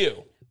that's not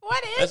you.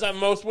 What is? That's not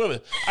most women.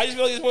 I just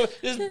feel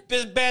like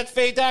there's bad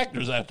fake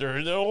actors out there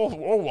in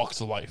all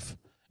walks of life.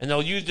 And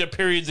they'll use their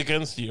periods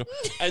against you.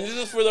 And this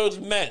is for those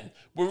men.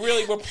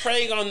 We're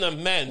preying on the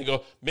men to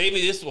go, maybe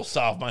this will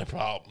solve my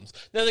problems.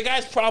 Now, the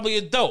guy's probably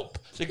a dope.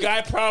 The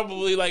guy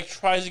probably, like,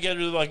 tries to get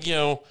her, like,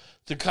 to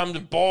come to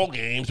ball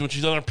games when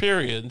she's on her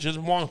period and she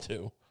doesn't want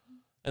to.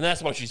 And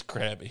that's why she's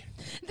crabby.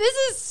 This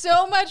is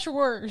so much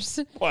worse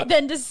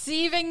than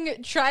deceiving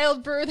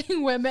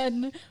childbirthing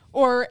women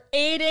or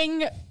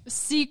aiding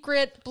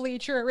secret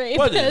bleacher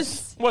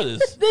rapists. What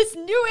is? This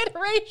new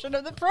iteration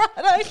of the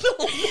product.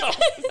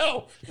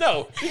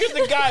 No. Because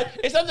the guy,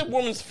 it's not the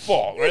woman's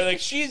fault, right? Like,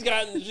 she's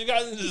gotten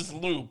into this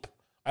loop.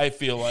 I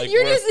feel like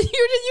you're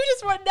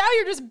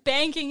just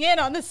banking in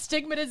on the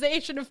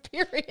stigmatization of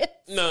periods.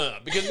 No,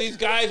 because these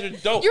guys are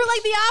dope. You're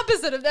like the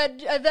opposite of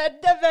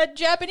that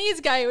Japanese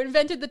guy who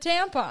invented the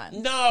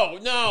tampon. No.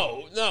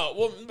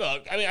 Well,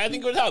 look, I mean, I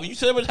think it would help. You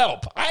said it would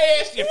help. I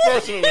asked you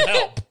first if it would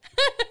help.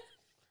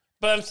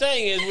 But I'm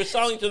saying is we're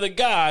selling to the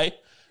guy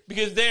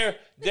because they're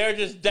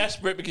just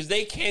desperate because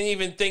they can't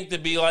even think to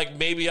be like,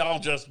 maybe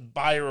I'll just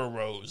buy her a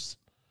rose.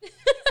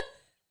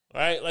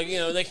 Right? Like,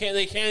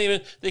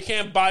 they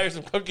can't buy her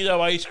some cookie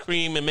dough ice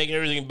cream and make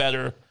everything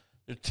better.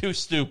 They're too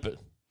stupid.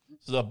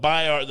 So they'll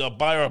buy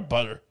her a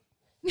butter.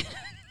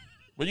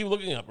 What are you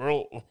looking up,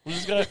 Earl?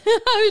 Who's this guy?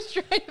 I was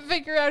trying to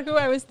figure out who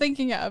I was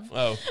thinking of.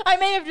 Oh. I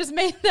may have just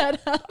made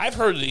that up. I've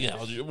heard the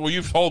analogy. Well,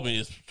 you've told me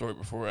this story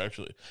before,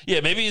 actually.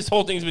 Yeah, maybe this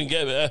whole thing's been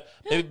good.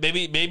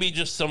 Maybe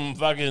just some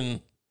fucking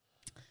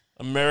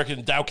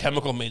American Dow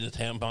Chemical made a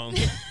tampon.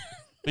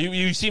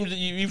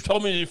 You've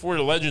told me before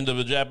the legend of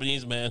a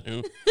Japanese man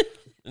who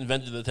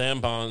invented the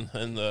tampon,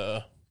 and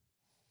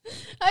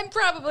I'm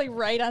probably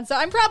right on. So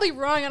I'm probably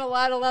wrong on a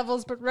lot of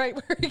levels, but right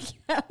where it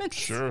counts.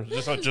 Sure,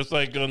 just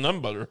like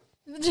numb butter.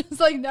 Just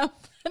like numb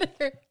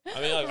butter.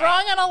 I mean,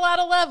 wrong on a lot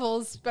of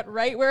levels, but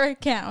right where it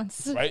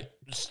counts. Right,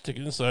 just stick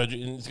it inside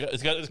you, and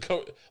it's got its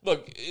coat.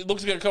 Look, it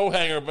looks like a coat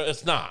hanger, but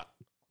it's not.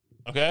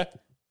 Okay,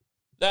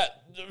 the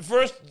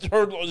first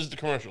hurdle is the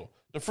commercial.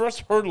 The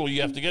first hurdle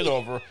you have to get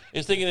over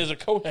is thinking there's a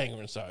coat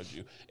hanger inside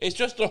you. It's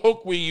just a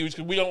hook we use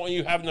because we don't want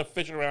you having to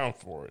fish around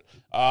for it.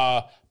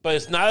 But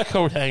it's not a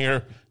coat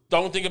hanger.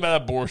 Don't think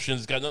about abortion.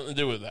 It's got nothing to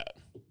do with that.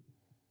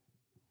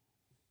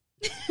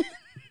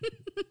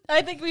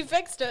 I think we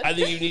fixed it. I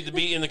think you need to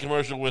be in the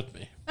commercial with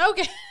me.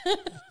 Okay.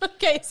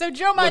 Okay, so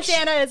Joe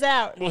Montana is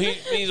out. Well,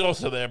 he's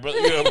also there. But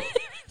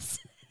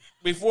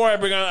before I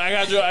bring on,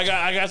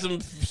 I got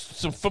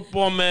some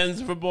football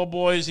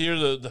boys here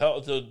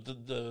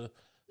that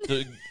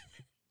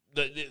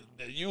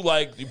you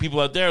like, the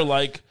people out there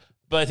like,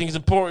 but I think it's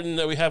important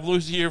that we have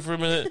Lucy here for a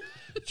minute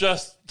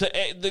just to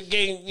the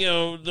game.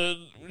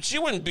 She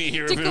wouldn't be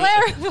here. To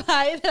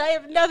clarify that I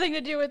have nothing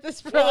to do with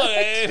this project. Well,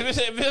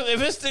 if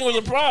this thing was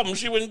a problem,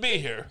 she wouldn't be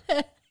here.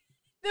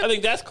 I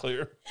think that's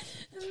clear.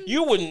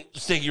 You wouldn't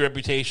stake your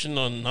reputation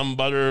on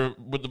Numbutter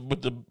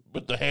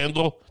with the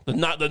handle, the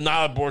not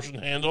abortion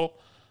handle.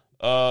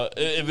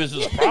 If this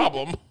is a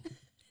problem.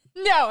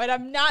 No, and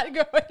I'm not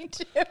going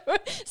to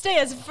stay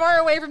as far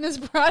away from this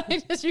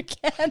product as you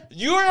can.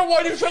 You're the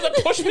one who tried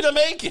to push me to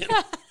make it.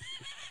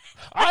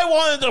 I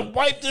wanted to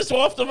wipe this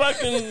off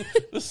the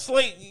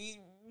slate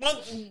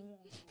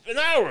an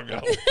hour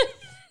ago.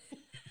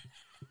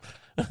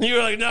 And you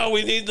were like, no,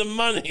 we need the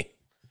money.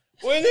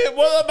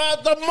 What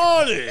about the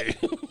money?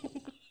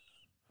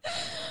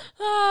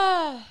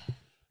 All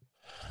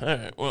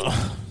right, well,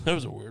 that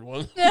was a weird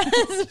one.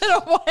 It's been a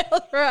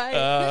wild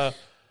ride.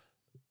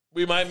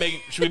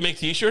 Should we make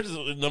t-shirts?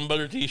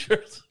 Numbutter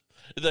t-shirts?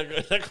 Is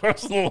that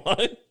crossing the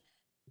line?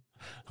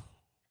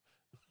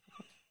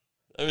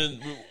 I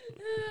mean,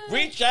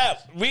 reach out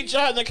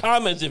in the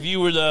comments if you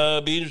would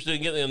be interested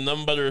in getting a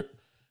Numbutter.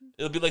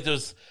 It'll be like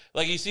those,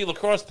 like you see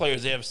lacrosse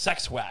players, they have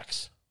sex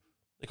wax.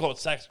 They call it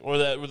sex, or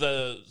with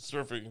the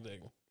surfing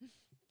thing.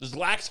 There's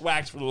lax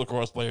wax for the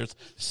lacrosse players,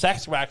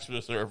 sex wax for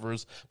the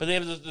surfers, but they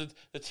have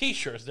the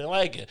t-shirts. They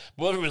like it.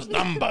 But what if it was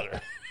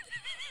Numbutter?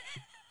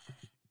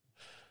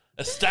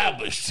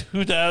 Established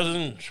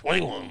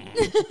 2021.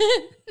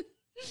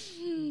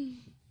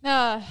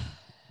 All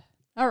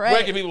right.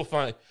 Where can people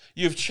find?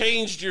 You've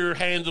changed your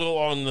handle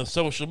on the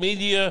social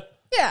media.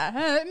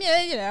 Yeah,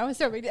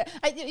 so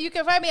you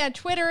can find me on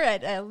Twitter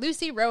at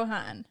Lucy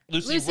Rohan.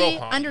 Lucy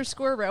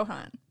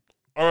 _Rohan.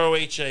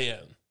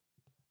 ROHAN.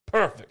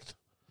 Perfect.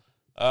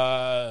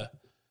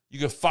 You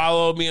can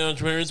follow me on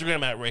Twitter and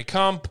Instagram at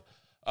RayCump.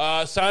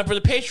 Sign up for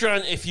the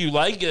Patreon if you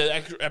like. Get an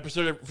extra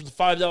episode for the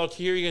 $5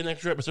 tier. You get an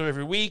extra episode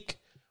every week.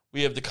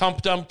 We have the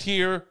Comp Dump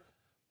tier.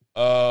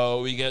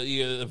 You get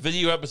a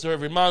video episode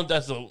every month.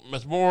 That's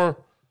more.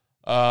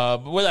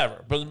 But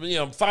whatever. But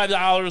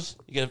 $5,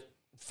 you get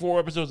 4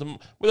 episodes.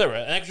 Whatever.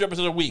 An extra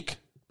episode a week.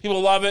 People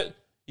love it.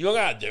 You don't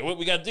gotta do it.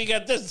 You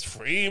got this. It's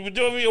free. You can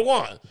do whatever you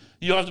want.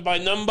 You don't have to buy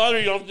Numbutter.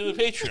 You don't have to do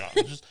the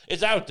Patreon.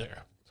 It's out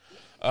there.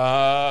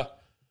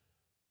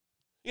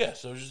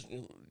 So just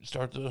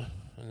start and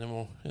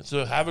then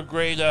have a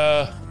great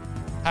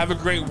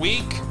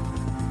week.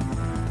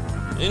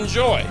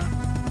 Enjoy.